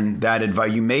Harlan that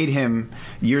advice. You made him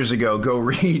years ago go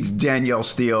read Danielle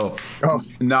Steel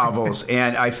novels.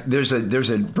 And there's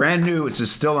a brand new, it's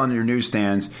still on your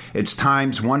newsstands, it's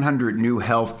Time's 100 New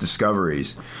Health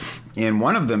Discoveries. And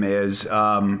one of them is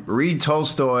read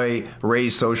Tolstoy,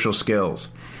 Raise Social Skills.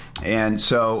 And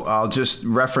so I'll just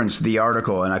reference the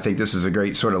article, and I think this is a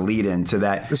great sort of lead into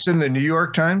that. This is in the New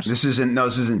York Times? This is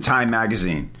in Time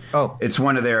Magazine. Oh. It's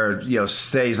one of their,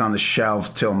 stays on the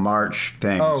shelf till March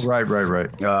things. Oh, right.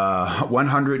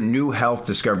 100 new health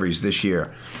discoveries this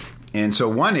year. And so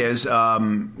one is,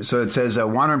 so it says,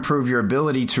 want to improve your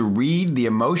ability to read the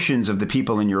emotions of the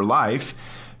people in your life.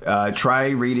 Try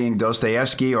reading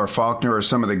Dostoevsky or Faulkner or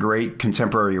some of the great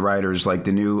contemporary writers like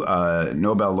the new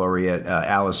Nobel laureate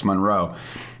Alice Munro.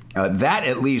 That,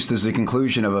 at least, is the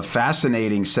conclusion of a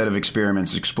fascinating set of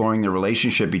experiments exploring the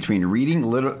relationship between reading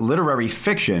literary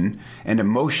fiction and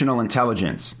emotional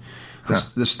intelligence.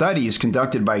 The studies,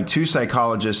 conducted by two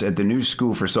psychologists at the New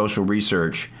School for Social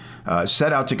Research,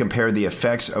 set out to compare the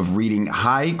effects of reading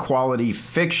high-quality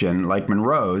fiction like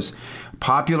Munro's,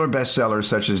 popular bestsellers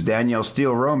such as Danielle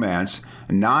Steel romance,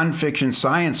 nonfiction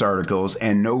science articles,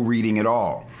 and no reading at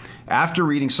all. After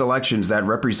reading selections that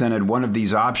represented one of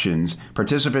these options,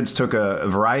 participants took a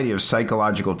variety of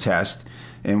psychological tests.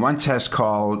 In one test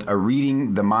called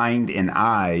Reading the Mind and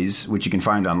Eyes, which you can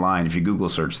find online if you Google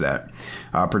search that,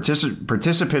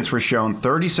 participants were shown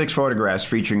 36 photographs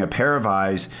featuring a pair of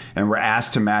eyes and were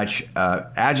asked to match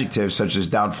adjectives such as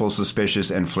doubtful,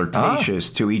 suspicious, and flirtatious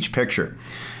to each picture.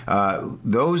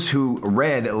 Those who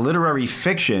read literary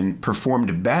fiction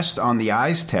performed best on the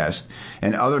eyes test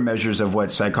and other measures of what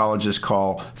psychologists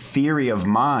call theory of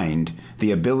mind,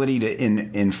 the ability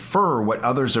to infer what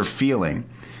others are feeling.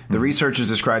 The researchers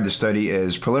described the study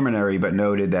as preliminary, but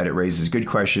noted that it raises good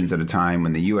questions at a time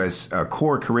when the U.S.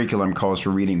 Core curriculum calls for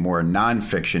reading more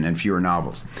nonfiction and fewer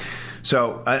novels.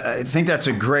 So I think that's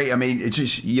a great, it's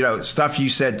just, stuff you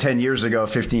said 10 years ago,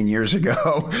 15 years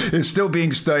ago is still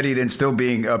being studied and still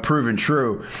being proven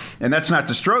true. And that's not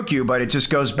to stroke you, but it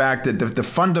just goes back to the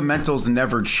fundamentals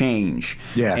never change.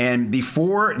 Yeah. And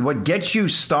before, what gets you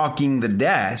stalking the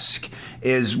desk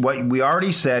is what we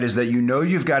already said, is that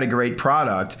you've got a great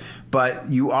product, but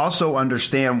you also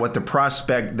understand what the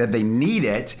prospect, that they need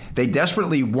it, they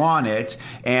desperately want it,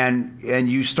 and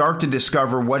you start to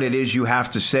discover what it is you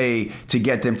have to say to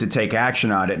get them to take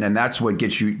action on it, and that's what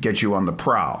gets you on the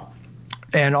prowl.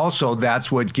 And also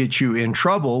that's what gets you in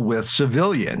trouble with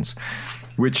civilians,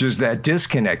 which is that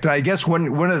disconnect. And I guess one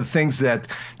of the things that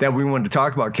we wanted to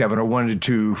talk about, Kevin, or wanted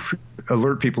to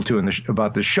alert people to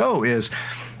about the show is,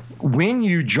 when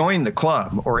you join the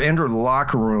club or enter the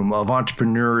locker room of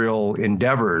entrepreneurial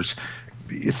endeavors,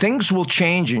 things will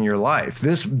change in your life.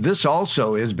 This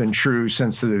also has been true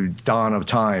since the dawn of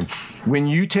time. When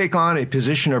you take on a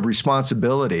position of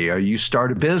responsibility, or you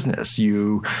start a business,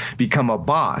 you become a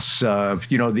boss.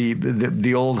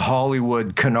 The old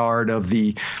Hollywood canard of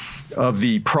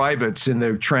the privates in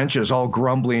the trenches all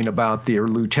grumbling about their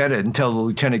lieutenant until the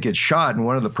lieutenant gets shot and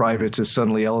one of the privates is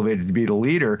suddenly elevated to be the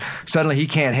leader. Suddenly he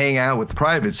can't hang out with the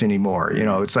privates anymore.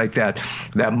 It's like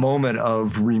that moment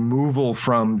of removal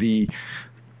from the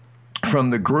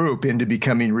group into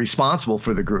becoming responsible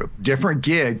for the group. Different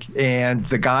gig, and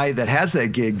the guy that has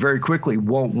that gig very quickly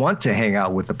won't want to hang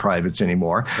out with the privates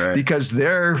anymore, right, because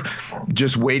they're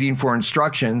just waiting for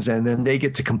instructions, and then they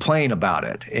get to complain about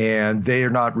it, and they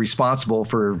are not responsible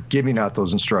for giving out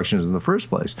those instructions in the first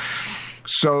place.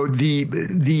 So the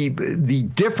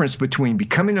difference between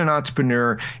becoming an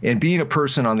entrepreneur and being a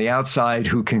person on the outside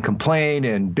who can complain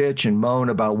and bitch and moan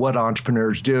about what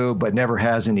entrepreneurs do, but never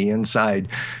has any inside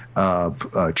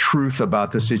truth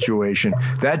about the situation,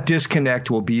 that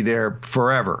disconnect will be there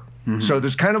forever. Mm-hmm. So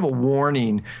there's kind of a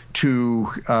warning to,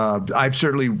 I've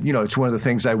certainly, it's one of the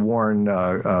things I warn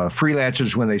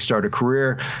freelancers when they start a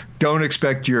career. Don't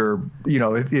expect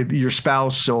if your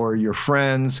spouse or your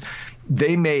friends,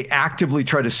 they may actively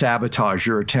try to sabotage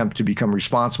your attempt to become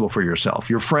responsible for yourself.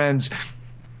 Your friends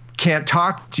can't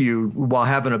talk to you while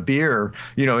having a beer,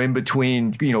 in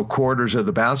between, quarters of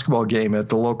the basketball game at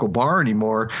the local bar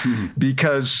anymore,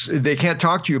 because they can't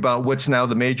talk to you about what's now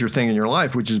the major thing in your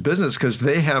life, which is business, because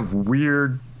they have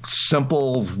weird,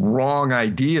 simple, wrong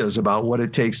ideas about what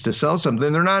it takes to sell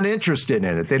something. They're not interested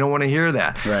in it. They don't want to hear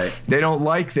that. Right. They don't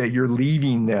like that you're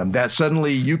leaving them, that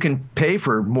suddenly you can pay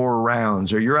for more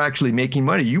rounds or you're actually making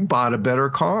money. You bought a better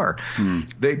car.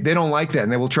 They don't like that,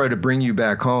 and they will try to bring you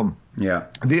back home. Yeah.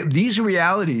 These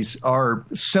realities are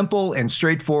simple and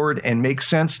straightforward and make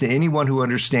sense to anyone who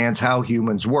understands how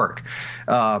humans work.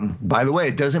 By the way,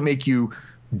 it doesn't make you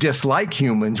dislike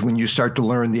humans when you start to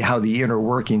learn how the inner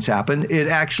workings happen. It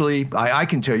actually, I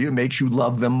can tell you, it makes you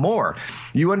love them more.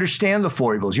 You understand the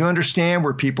foibles. You understand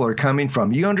where people are coming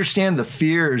from. You understand the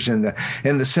fears and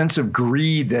the sense of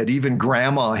greed that even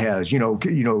grandma has.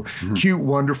 Cute,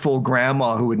 wonderful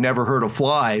grandma who had never hurt a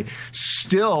fly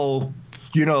still.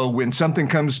 When something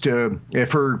comes to,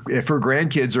 if her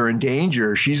grandkids are in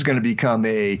danger, she's going to become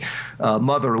a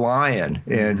mother lion,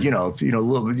 and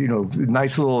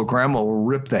nice little grandma will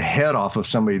rip the head off of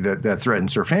somebody that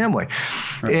threatens her family.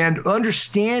 Right. And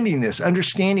understanding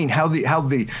how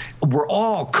we're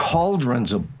all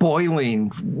cauldrons of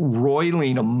boiling,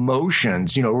 roiling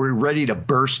emotions. We're ready to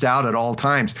burst out at all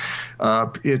times.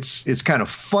 It's kind of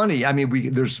funny. I mean,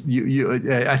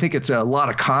 I think it's a lot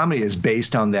of comedy is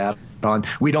based on that.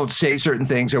 We don't say certain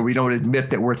things, or we don't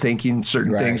admit that we're thinking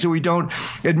certain things, or we don't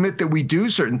admit that we do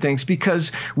certain things,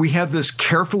 because we have this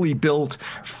carefully built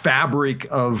fabric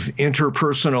of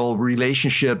interpersonal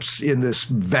relationships in this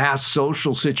vast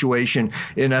social situation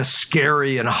in a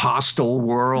scary and hostile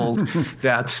world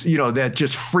that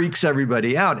just freaks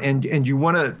everybody out. And you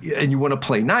want to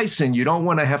play nice, and you don't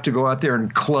want to have to go out there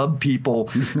and club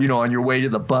people, on your way to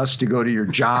the bus to go to your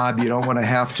job. You don't want to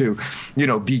have to,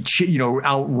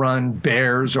 outrun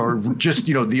bears, or just,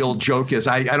 the old joke is,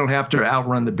 I don't have to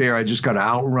outrun the bear. I just got to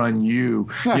outrun you,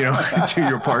 to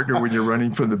your partner when you're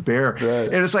running from the bear.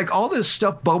 Right. And it's like all this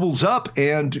stuff bubbles up,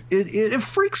 and it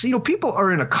freaks, people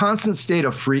are in a constant state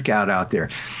of freak out there.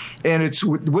 And it's,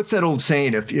 what's that old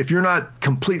saying? If you're not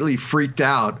completely freaked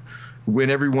out when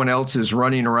everyone else is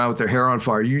running around with their hair on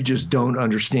fire, you just don't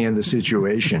understand the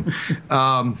situation.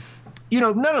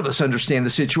 None of us understand the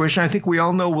situation. I think we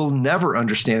all know we'll never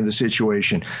understand the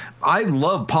situation. I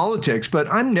love politics, but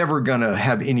I'm never going to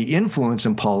have any influence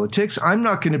in politics. I'm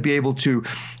not going to be able to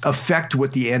affect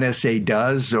what the NSA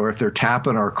does, or if they're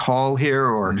tapping our call here,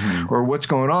 or what's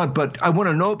going on. But I want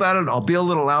to know about it. I'll be a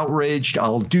little outraged.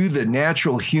 I'll do the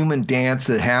natural human dance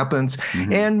that happens.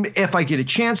 And if I get a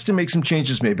chance to make some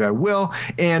changes, maybe I will.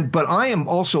 But I am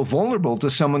also vulnerable to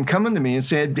someone coming to me and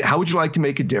saying, how would you like to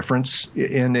make a difference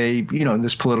in in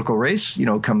this political race,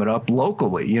 coming up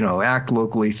locally, act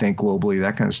locally, think globally,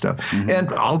 that kind of stuff.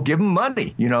 And I'll give them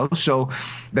money, so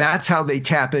that's how they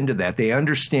tap into that. They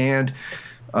understand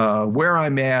where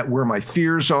I'm at, where my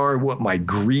fears are, what my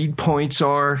greed points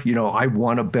are. I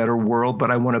want a better world,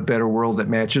 but I want a better world that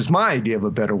matches my idea of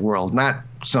a better world, not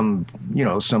some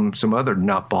other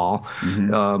nutball.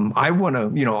 I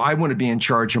want to be in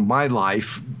charge of my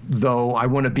life, though I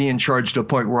want to be in charge to the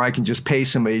point where I can just pay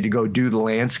somebody to go do the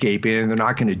landscaping, and they're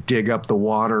not going to dig up the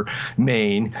water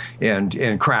main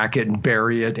and crack it and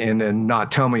bury it and then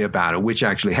not tell me about it, which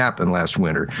actually happened last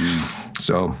winter.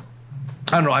 So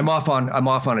I don't know. I'm off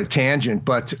on a tangent,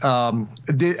 but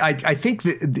I think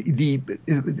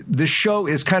the show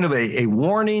is kind of a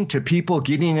warning to people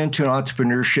getting into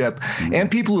entrepreneurship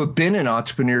and people who have been in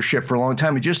entrepreneurship for a long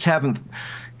time and just haven't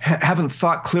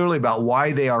thought clearly about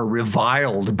why they are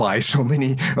reviled by so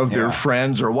many of their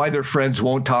friends, or why their friends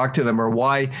won't talk to them, or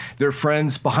why their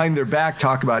friends behind their back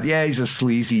talk about, he's a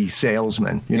sleazy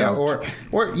salesman, Or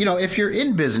if you're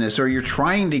in business, or you're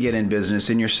trying to get in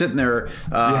business and you're sitting there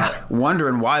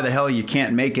wondering why the hell you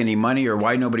can't make any money, or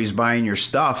why nobody's buying your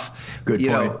stuff. Good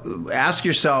point. Ask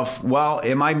yourself, well,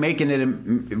 am I making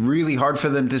it really hard for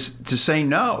them to say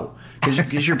no?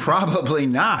 because you're probably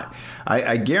not.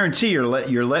 I guarantee you're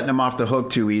letting them off the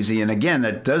hook too easy. And again,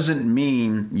 that doesn't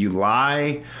mean you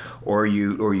lie or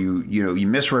you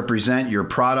misrepresent your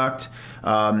product.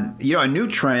 A new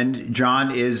trend,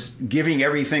 John, is giving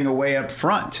everything away up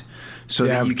front. So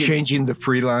that you can, changing the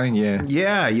free line,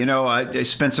 Yeah, I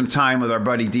spent some time with our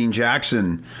buddy Dean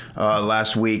Jackson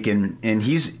last week, and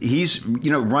he's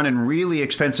running really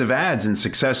expensive ads in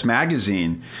Success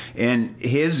Magazine, and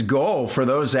his goal for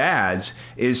those ads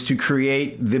is to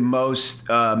create the most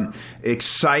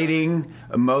exciting,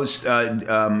 most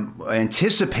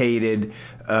anticipated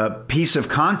piece of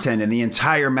content in the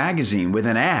entire magazine with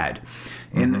an ad,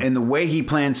 and the way he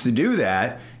plans to do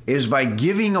that is by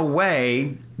giving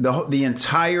away the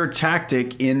entire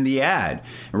tactic in the ad,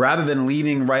 rather than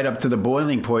leading right up to the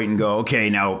boiling point and go, okay,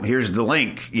 now here's the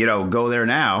link, go there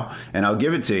now and I'll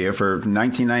give it to you for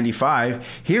 $19.95.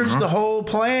 Here's the whole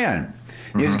plan.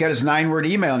 He's got his 9-word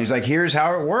email, and he's like, here's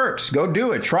how it works. Go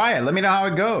do it. Try it. Let me know how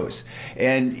it goes.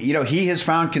 And, he has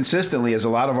found consistently, as a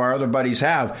lot of our other buddies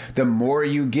have, the more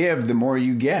you give, the more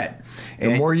you get.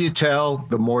 The more you tell,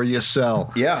 the more you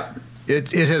sell. Yeah.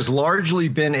 It has largely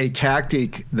been a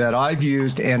tactic that I've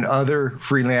used and other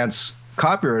freelance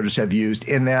copywriters have used,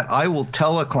 in that I will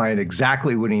tell a client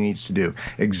exactly what he needs to do,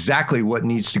 exactly what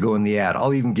needs to go in the ad.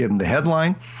 I'll even give him the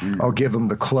headline. I'll give him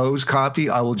the close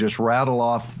copy. I will just rattle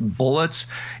off bullets,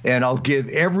 and I'll give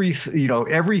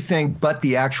everything but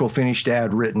the actual finished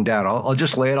ad written down. I'll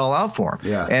just lay it all out for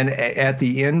him. Yeah. And at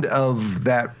the end of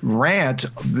that rant,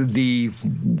 the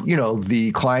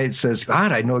client says,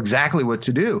 God, I know exactly what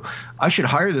to do. I should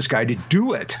hire this guy to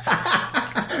do it.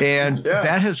 And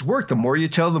that has worked. The more you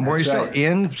tell, the more you sell.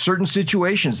 In certain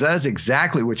situations, that is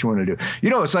exactly what you want to do.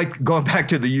 It's like going back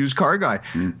to the used car guy,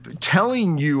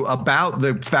 telling you about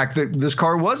the fact that this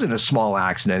car wasn't a small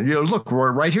accident. Look,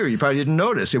 right here, you probably didn't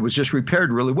notice. It was just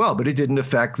repaired really well, but it didn't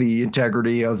affect the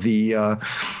integrity of the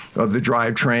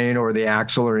drivetrain or the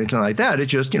axle or anything like that. It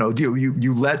just,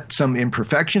 you let some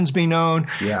imperfections be known.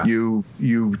 Yeah. You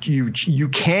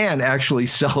can actually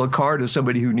sell a car to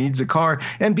somebody who needs a car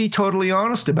and be totally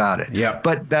honest about it. Yeah.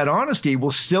 But that honesty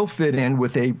will still fit in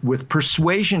with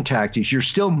persuasion tactics. You're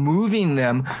still moving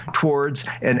them towards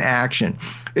an action.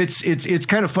 It's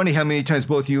kind of funny how many times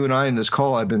both you and I in this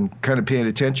call, I've been kind of paying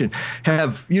attention,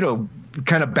 have,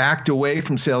 kind of backed away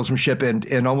from salesmanship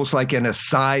and almost like an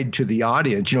aside to the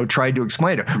audience, tried to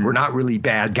explain it. We're not really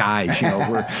bad guys,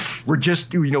 we're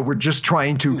just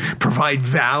trying to provide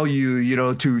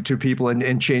value, to people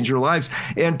and change their lives.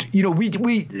 And,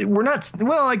 we're not,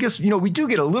 well, I guess, we do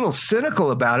get a little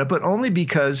cynical about it, but only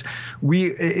because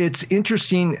it's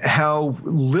interesting how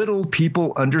little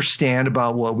people understand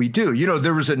about what we do.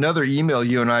 There was another email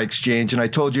you and I exchanged, and I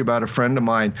told you about a friend of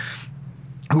mine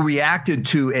who reacted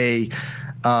to a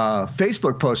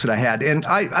Facebook post that I had. And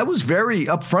I was very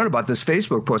upfront about this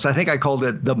Facebook post. I think I called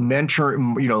it the mentoring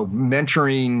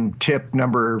tip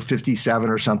number 57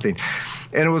 or something.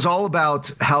 And it was all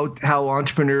about how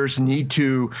entrepreneurs need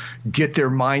to get their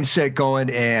mindset going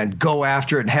and go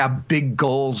after it and have big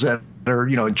goals that are,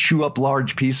 and chew up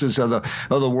large pieces of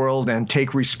the world and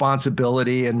take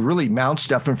responsibility and really mount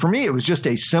stuff. And for me, it was just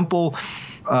a simple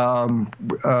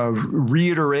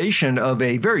reiteration of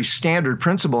a very standard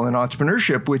principle in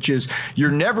entrepreneurship, which is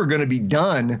you're never going to be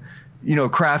done,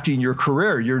 crafting your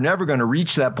career. You're never going to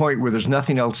reach that point where there's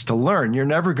nothing else to learn. You're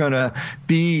never going to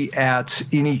be at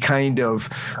any kind of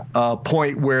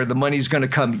point where the money's going to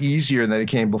come easier than it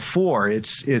came before.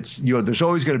 It's there's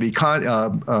always going to be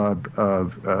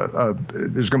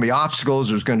there's going to be obstacles.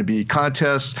 There's going to be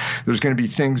contests. There's going to be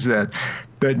things that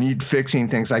need fixing,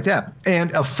 things like that.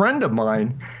 And a friend of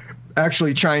mine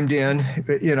actually chimed in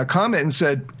a comment and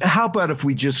said, how about if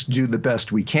we just do the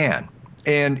best we can?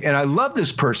 And I love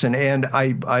this person, and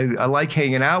I like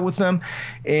hanging out with them,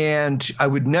 and I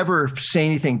would never say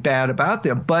anything bad about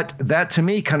them. But that to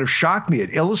me kind of shocked me.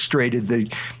 It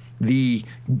illustrated the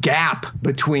gap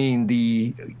between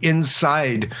the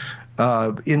insider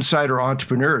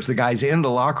entrepreneurs, the guys in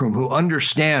the locker room who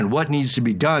understand what needs to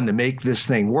be done to make this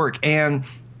thing work, and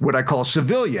what I call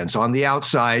civilians on the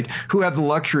outside who have the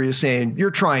luxury of saying, you're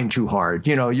trying too hard.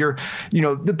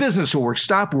 The business will work.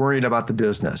 Stop worrying about the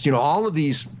business. All of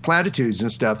these platitudes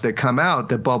and stuff that come out,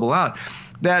 that bubble out,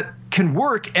 that can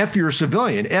work if you're a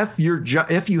civilian, if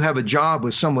you have a job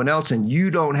with someone else and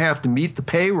you don't have to meet the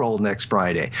payroll next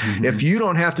Friday, if you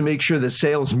don't have to make sure that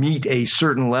sales meet a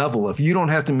certain level, if you don't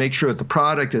have to make sure that the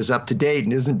product is up to date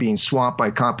and isn't being swamped by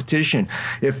competition,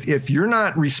 if you're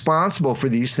not responsible for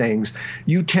these things,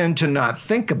 you tend to not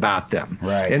think about them.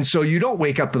 Right. And so you don't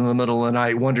wake up in the middle of the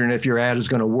night wondering if your ad is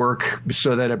going to work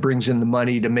so that it brings in the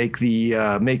money to make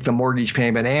the mortgage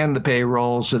payment and the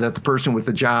payroll so that the person with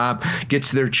the job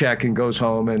gets their check and goes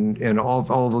home, and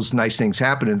all those nice things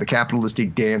happen, and the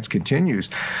capitalistic dance continues.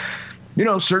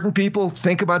 Certain people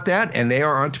think about that and they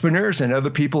are entrepreneurs, and other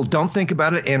people don't think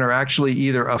about it and are actually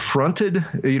either affronted,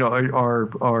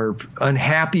 are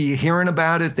unhappy hearing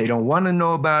about it. They don't want to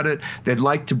know about it. They'd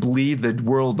like to believe that the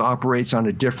world operates on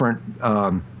a different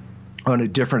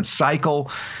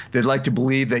cycle. They'd like to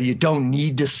believe that you don't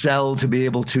need to sell to be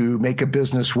able to make a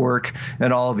business work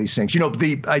and all of these things.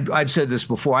 I've said this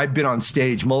before. I've been on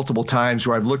stage multiple times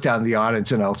where I've looked out in the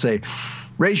audience and I'll say,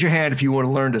 raise your hand if you want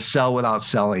to learn to sell without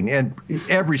selling. And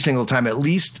every single time, at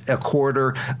least a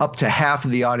quarter up to half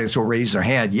of the audience will raise their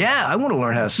hand. Yeah, I want to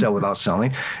learn how to sell without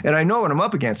selling. And I know what I'm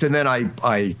up against. And then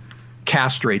I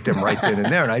castrate them right then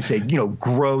and there. And I say,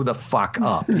 grow the fuck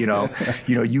up.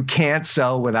 You can't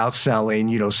sell without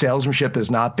selling. Salesmanship is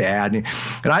not bad. And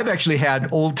I've actually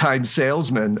had old time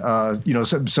salesmen,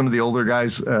 some of the older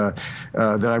guys that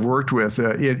I've worked with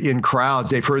in crowds,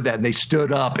 they've heard that and they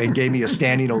stood up and gave me a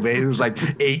standing ovation. There was like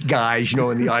 8 guys,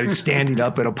 in the audience standing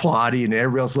up and applauding, and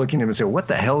everybody else looking at him and saying, what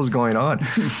the hell is going on?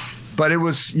 But it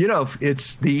was,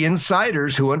 it's the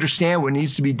insiders who understand what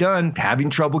needs to be done,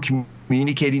 having trouble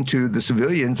communicating to the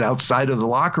civilians outside of the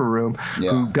locker room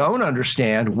who don't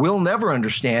understand, will never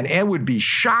understand, and would be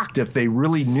shocked if they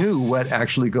really knew what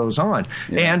actually goes on,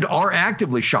 and are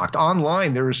actively shocked.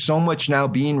 Online, there is so much now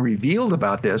being revealed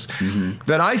about this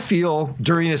that I feel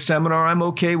during a seminar, I'm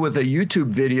okay with a YouTube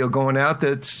video going out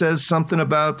that says something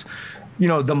about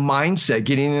the mindset,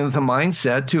 getting into the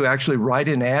mindset to actually write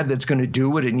an ad that's going to do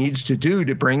what it needs to do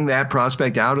to bring that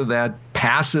prospect out of that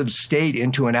passive state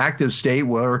into an active state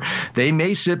where they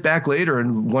may sit back later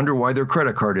and wonder why their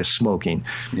credit card is smoking.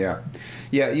 Yeah.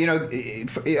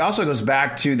 It also goes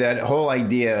back to that whole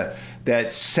idea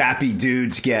that sappy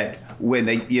dudes get when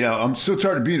they, I'm so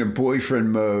tired of being in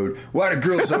boyfriend mode. Why do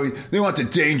girls always, they want the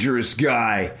dangerous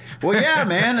guy? Well, yeah,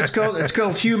 man, it's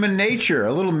called human nature,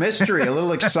 a little mystery, a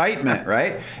little excitement,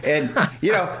 right? And,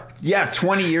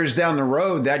 20 years down the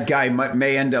road, that guy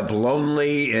may end up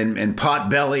lonely and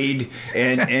pot-bellied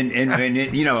and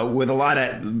with a lot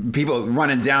of people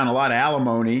running down a lot of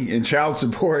alimony and child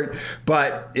support.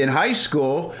 But in high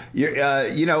school,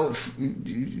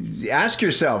 ask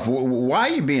yourself, why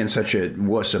are you being such a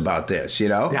wuss about this?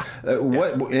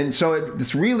 And so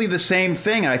it's really the same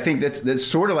thing. And I think that's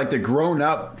sort of like the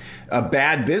grown-up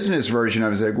bad business version. I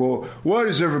was like, well, why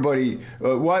does everybody?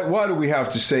 Why do we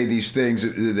have to say these things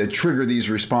that trigger these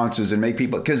responses and make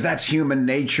people? Because that's human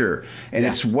nature, and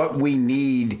it's what we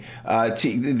need.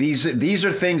 These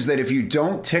are things that if you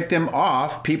don't tick them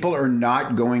off, people are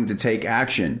not going to take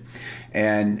action.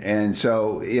 And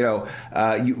so,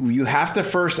 you have to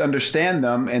first understand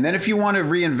them. And then if you want to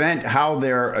reinvent how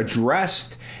they're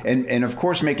addressed and of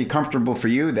course, make it comfortable for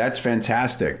you, that's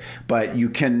fantastic. But you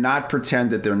cannot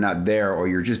pretend that they're not there or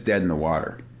you're just dead in the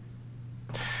water.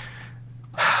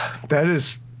 That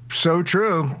is so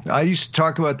true. I used to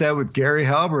talk about that with Gary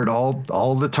Halbert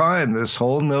all the time, this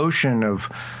whole notion of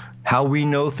how we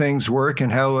know things work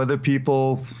and how other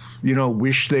people,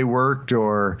 wish they worked,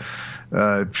 or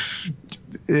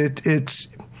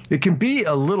it can be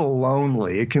a little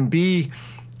lonely. It can be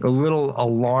a little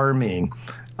alarming.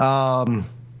 One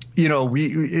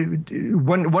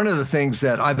of the things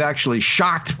that I've actually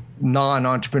shocked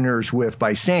non-entrepreneurs with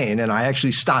by saying, and I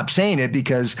actually stopped saying it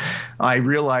because I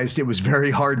realized it was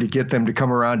very hard to get them to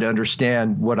come around to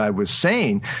understand what I was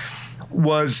saying,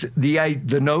 was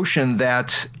the notion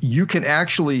that you can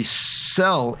actually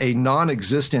sell a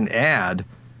non-existent ad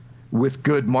with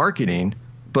good marketing,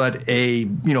 but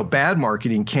bad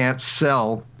marketing can't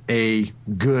sell a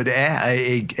good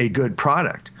ad, a good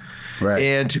product. Right.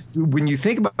 And when you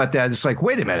think about that, it's like,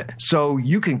 wait a minute. So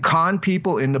you can con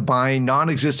people into buying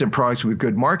non-existent products with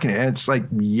good marketing. And it's like,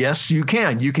 yes, you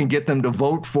can. You can get them to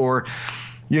vote for,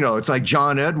 it's like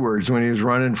John Edwards when he was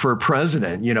running for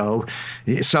president.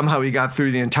 Somehow he got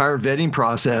through the entire vetting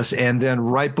process, and then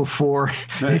right before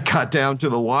it got down to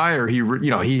the wire,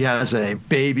 he has a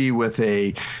baby with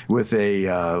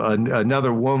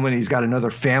another woman. He's got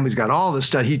another family. He's got all this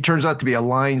stuff. He turns out to be a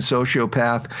lying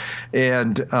sociopath,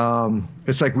 and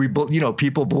It's like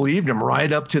people believed him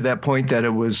right up to that point that it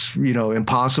was,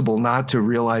 impossible not to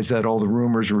realize that all the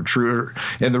rumors were true,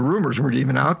 and the rumors weren't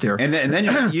even out there. And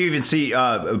then you even see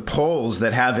polls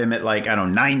that have him at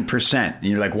 9%. And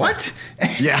you're like, what?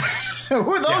 Yeah. Who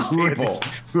are those people?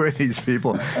 Who are these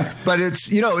people? But it's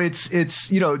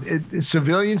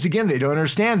civilians, again, they don't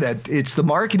understand that it's the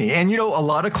marketing. And, a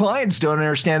lot of clients don't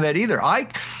understand that either.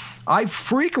 I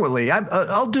frequently,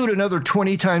 I'll do it another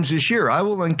 20 times this year. I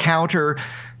will encounter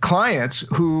clients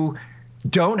who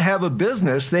don't have a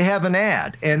business, they have an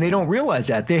ad, and they don't realize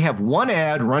that. They have one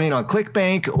ad running on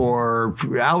ClickBank or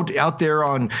out there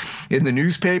in the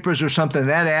newspapers or something.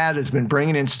 That ad has been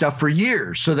bringing in stuff for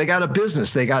years. So they got a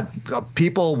business. They got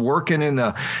people working in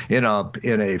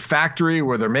a factory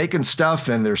where they're making stuff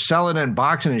and they're selling it and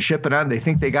boxing and shipping it out. And they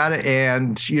think they got it.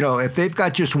 And if they've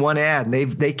got just one ad, and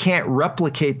they can't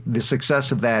replicate the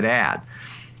success of that ad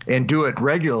and do it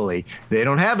regularly, they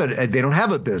don't have it. They don't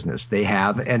have a business. They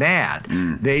have an ad.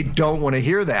 They don't want to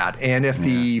hear that. And if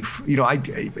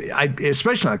I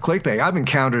especially on ClickBank, I've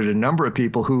encountered a number of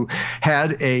people who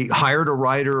hired a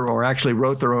writer or actually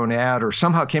wrote their own ad or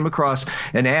somehow came across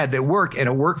an ad that worked, and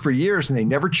it worked for years, and they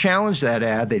never challenged that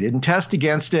ad. They didn't test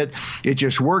against it. It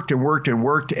just worked and worked and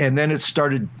worked, and then it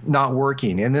started not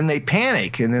working. And then they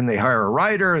panic, and then they hire a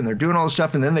writer, and they're doing all this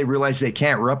stuff, and then they realize they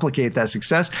can't replicate that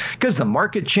success because the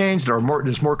market changed.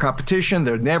 There's more competition.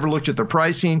 They've never looked at their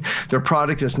pricing. Their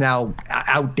product is now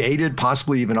outdated,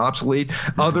 possibly even obsolete.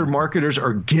 Other marketers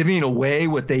are giving away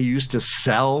what they used to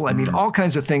sell. I mean, all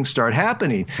kinds of things start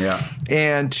happening. Yeah.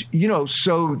 And,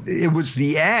 so it was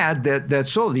the ad that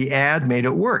sold. The ad made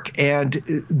it work. And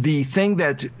the thing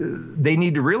that they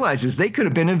need to realize is they could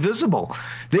have been invisible.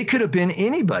 They could have been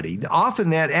anybody.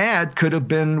 Often that ad could have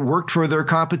been worked for their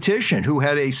competition who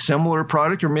had a similar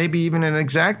product or maybe even an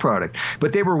exact product.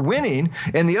 But they were winning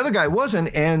and the other guy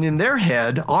wasn't. And in their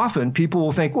head, often people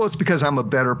will think, well, it's because I'm a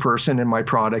better person and my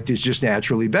product is just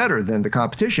naturally better than the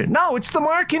competition. No, it's the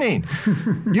marketing.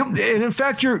 And in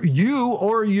fact, you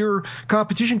or your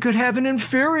competition could have an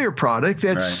inferior product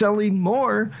that's selling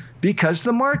more because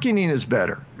the marketing is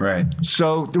better. Right.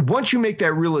 So once you make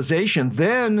that realization,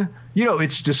 then,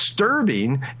 it's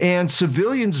disturbing and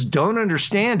civilians don't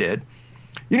understand it.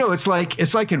 It's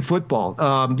like in football,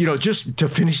 just to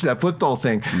finish that football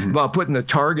thing about putting the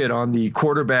target on the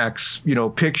quarterback's,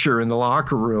 picture in the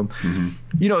locker room.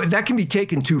 That can be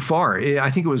taken too far. I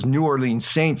think it was New Orleans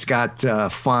Saints got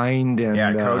fined.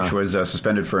 And coach was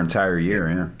suspended for an entire year.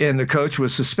 Yeah. And the coach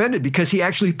was suspended because he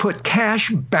actually put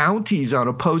cash bounties on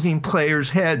opposing players'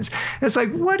 heads. And it's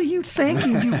like, what are you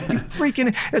thinking? You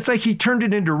freaking, it's like he turned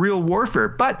it into real warfare,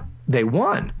 but they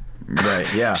won.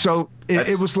 Right. Yeah. So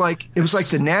it was like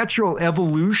the natural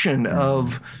evolution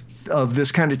of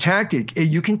this kind of tactic.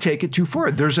 You can take it too far.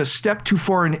 There's a step too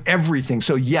far in everything.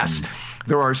 So yes,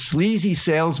 there are sleazy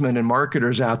salesmen and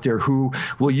marketers out there who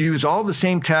will use all the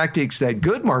same tactics that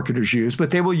good marketers use, but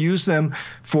they will use them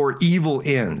for evil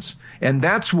ends. And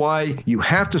that's why you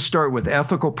have to start with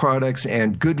ethical products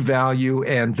and good value,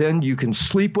 and then you can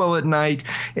sleep well at night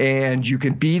and you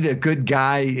can be the good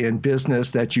guy in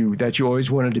business that you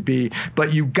always wanted to be.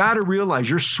 But you got to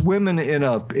realize you're swimming in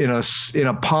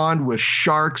a pond with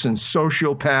sharks and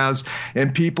sociopaths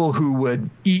and people who would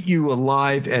eat you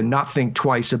alive and not think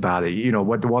twice about it,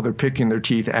 while they're picking their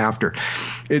teeth after.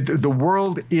 The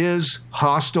world is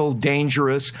hostile,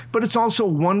 dangerous, but it's also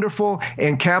wonderful,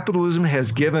 and capitalism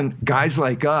has given guys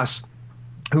like us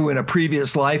who in a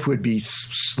previous life would be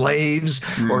slaves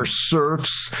or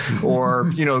serfs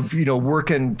or,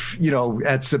 working,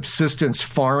 at subsistence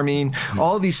farming,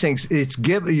 all these things.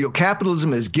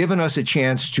 Capitalism has given us a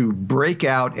chance to break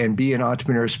out and be an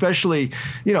entrepreneur, especially,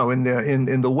 in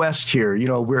the West here,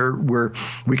 where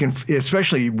we can,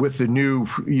 especially with the new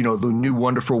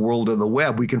wonderful world of the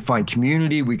web, we can find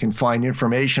community, we can find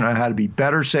information on how to be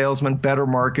better salesmen, better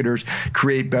marketers,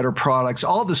 create better products.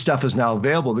 All this stuff is now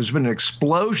available. There's been an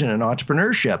explosion in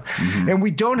entrepreneurship. And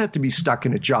we don't have to be stuck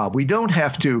in a job. We don't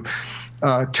have to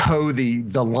toe the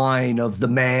line of the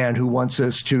man who wants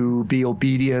us to be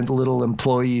obedient little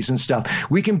employees and stuff.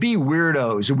 We can be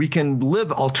weirdos. We can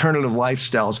live alternative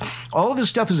lifestyles. All of this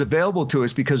stuff is available to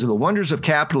us because of the wonders of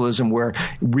capitalism, where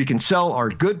we can sell our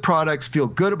good products, feel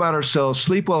good about ourselves,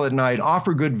 sleep well at night,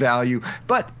 offer good value,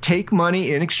 but take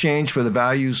money in exchange for the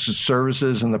values, the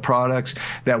services, and the products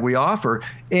that we offer.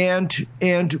 And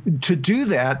to do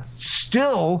that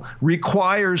still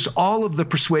requires all of the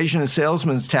persuasion and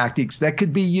salesman's tactics that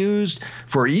could be used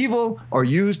for evil or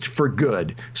used for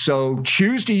good. So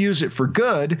choose to use it for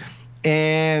good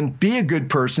and be a good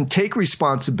person, take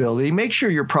responsibility, make sure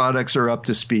your products are up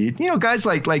to speed. Guys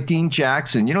like Dean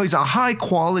Jackson, he's a high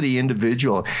quality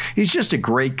individual. He's just a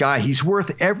great guy. He's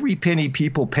worth every penny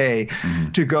people pay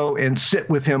to go and sit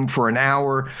with him for an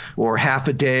hour or half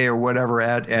a day or whatever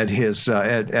at his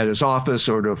office,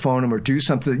 or to phone him or do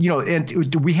something.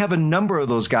 And we have a number of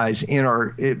those guys in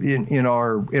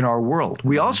our world.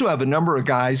 We also have a number of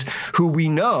guys who we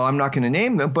know, I'm not going to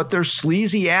name them, but they're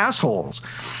sleazy assholes.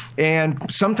 And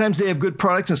sometimes they have good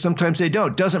products and sometimes they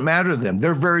don't. Doesn't matter to them.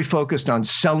 They're very focused on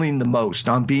selling the most,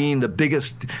 on being the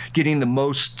biggest, getting the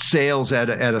most sales at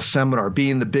a seminar,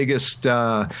 being the biggest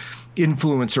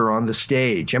influencer on the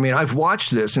stage. I mean, I've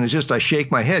watched this and it's just, I shake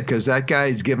my head because that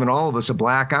guy's given all of us a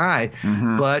black eye,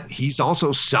 but he's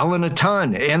also selling a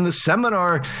ton. And the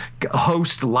seminar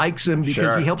host likes him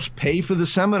because he helps pay for the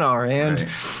seminar. And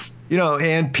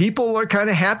and people are kind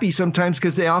of happy sometimes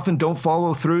because they often don't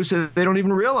follow through, so they don't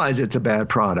even realize it's a bad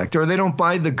product, or they don't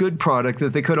buy the good product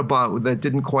that they could have bought that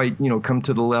didn't quite, come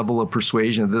to the level of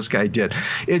persuasion that this guy did.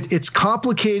 It's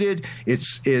complicated.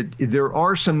 There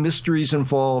are some mysteries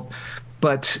involved,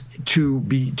 but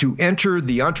to enter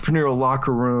the entrepreneurial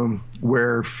locker room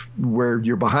where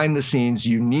you're behind the scenes,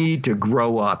 you need to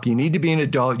grow up. You need to be an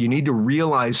adult. You need to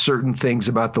realize certain things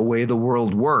about the way the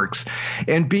world works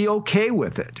and be okay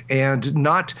with it, and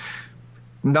not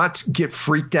get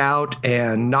freaked out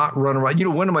and not run around.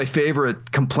 One of my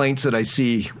favorite complaints that I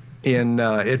see in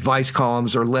advice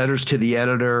columns or letters to the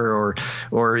editor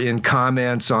or in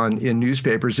comments in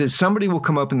newspapers is somebody will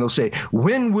come up and they'll say,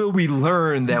 when will we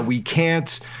learn that we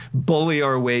can't bully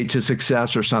our way to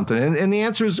success or something? And the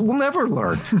answer is, we'll never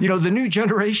learn. The new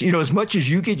generation, as much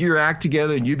as you get your act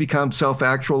together and you become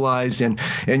self-actualized and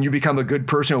you become a good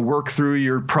person and work through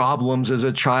your problems as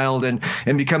a child and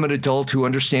become an adult who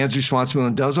understands responsibility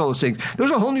and does all those things,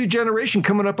 there's a whole new generation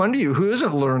coming up under you who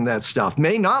hasn't learned that stuff,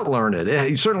 may not learn it.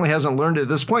 He certainly hasn't learned it at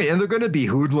this point, and they're going to be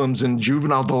hoodlums and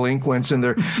juvenile delinquents, and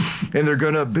they're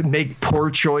going to make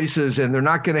poor choices, and they're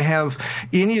not going to have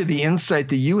any of the insight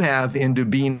that you have into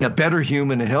being a better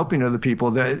human and helping other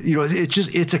people. That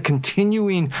it's a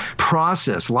continuing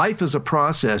process. Life is a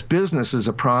process. Business is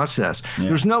a process. Yeah.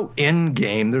 There's no end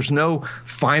game. There's no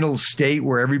final state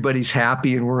where everybody's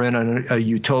happy and we're in a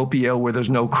utopia where there's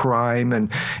no crime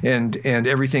and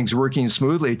everything's working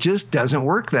smoothly. It just doesn't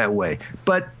work that way.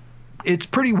 But it's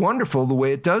pretty wonderful the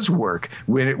way it does work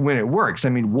when it works. I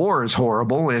mean, war is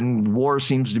horrible, and war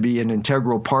seems to be an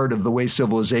integral part of the way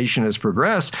civilization has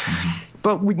progressed.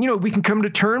 But we can come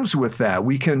to terms with that.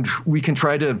 We can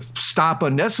try to stop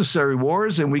unnecessary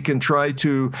wars, and we can try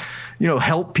to,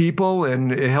 help people and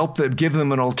give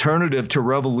them an alternative to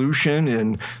revolution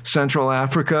in Central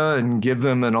Africa, and give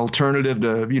them an alternative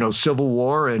to civil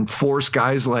war, and force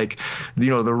guys like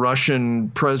the Russian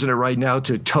president right now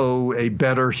to toe a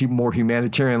better, more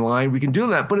humanitarian line. We can do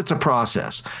that, but it's a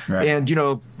process. Right. And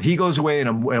he goes away,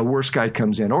 and a worse guy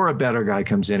comes in, or a better guy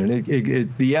comes in,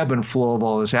 and the ebb and flow of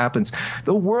all this happens.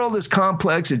 The world is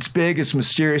complex, it's big, it's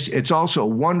mysterious, it's also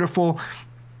wonderful.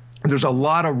 There's a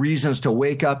lot of reasons to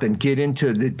wake up and get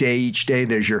into the day each day.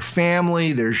 There's your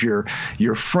family, there's your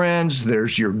friends,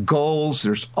 there's your goals,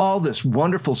 there's all this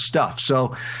wonderful stuff.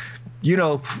 So,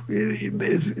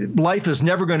 life is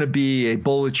never going to be a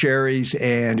bowl of cherries,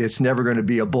 and it's never going to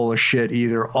be a bowl of shit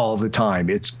either all the time.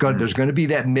 There's going to be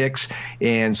that mix,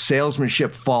 and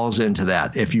salesmanship falls into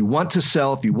that. If you want to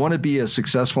sell, if you want to be a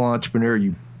successful entrepreneur,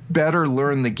 you better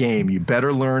learn the game. You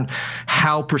better learn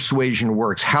how persuasion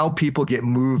works, how people get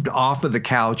moved off of the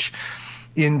couch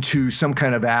into some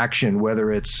kind of action,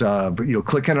 whether it's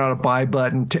clicking on a buy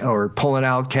button or pulling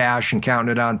out cash and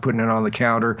counting it out and putting it on the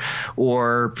counter,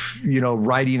 or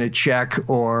writing a check,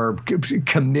 or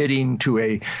committing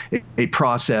to a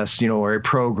process, or a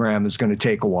program that's going to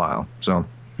take a while. So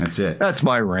that's it. That's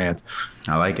my rant.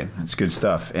 I like it. It's good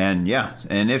stuff. And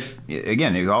if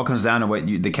again, it all comes down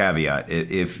to the caveat.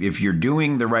 If you're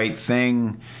doing the right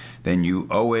thing, then you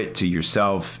owe it to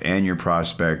yourself and your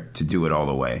prospect to do it all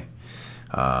the way.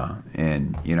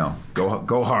 And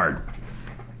go hard.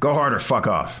 Go hard or fuck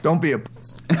off. Don't be a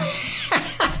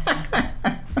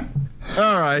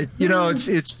All right.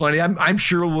 It's funny. I'm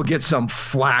sure we'll get some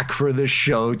flack for this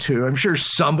show, too. I'm sure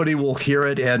somebody will hear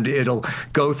it and it'll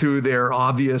go through their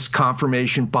obvious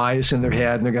confirmation bias in their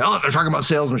head. And they're going, they're talking about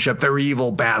salesmanship. They're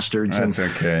evil bastards. That's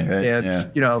okay.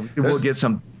 We'll get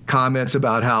some comments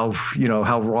about how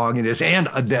wrong it is, and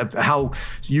how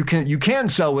you can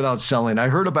sell without selling. I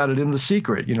heard about it in The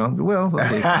Secret. Well,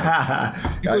 okay,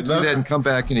 you go do that and come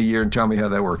back in a year and tell me how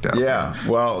that worked out. Yeah,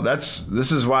 well, this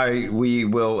is why we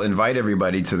will invite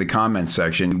everybody to the comments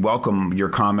section. We welcome your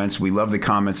comments. We love the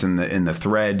comments in the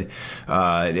thread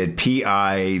at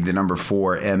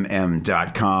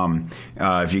pi4mm.com.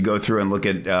 If you go through and look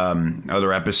at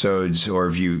other episodes, or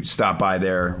if you stop by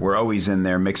there, we're always in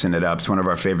there mixing it up. It's one of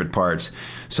our favorite parts.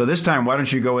 So this time, why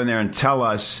don't you go in there and tell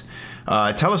us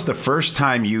the first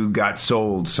time you got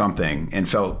sold something and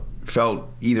felt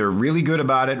either really good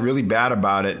about it, really bad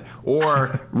about it,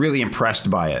 or really impressed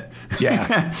by it.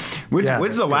 Yeah.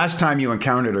 When's the last time you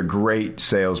encountered a great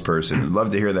salesperson? I'd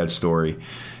love to hear that story.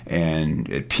 And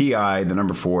at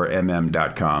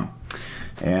pi4mm.com.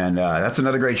 And that's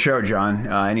another great show, John.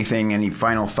 Any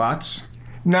final thoughts?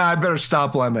 No, I better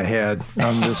stop while I'm ahead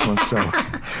on this one. So,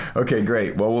 okay,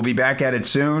 great. Well, we'll be back at it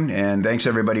soon. And thanks,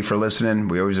 everybody, for listening.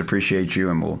 We always appreciate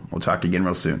you, and we'll talk again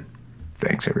real soon.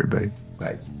 Thanks, everybody.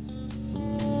 Bye.